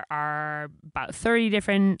there are about 30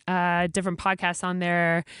 different podcasts on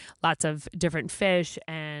there, lots of different fish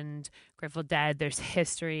and Grateful Dead, there's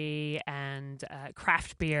history and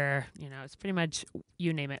craft beer. It's pretty much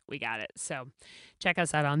you name it, we got it. So check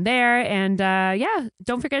us out on there. And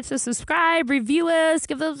don't forget to subscribe, review us,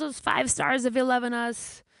 give those 5 stars if you're loving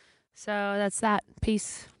us. So that's that.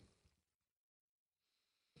 Peace.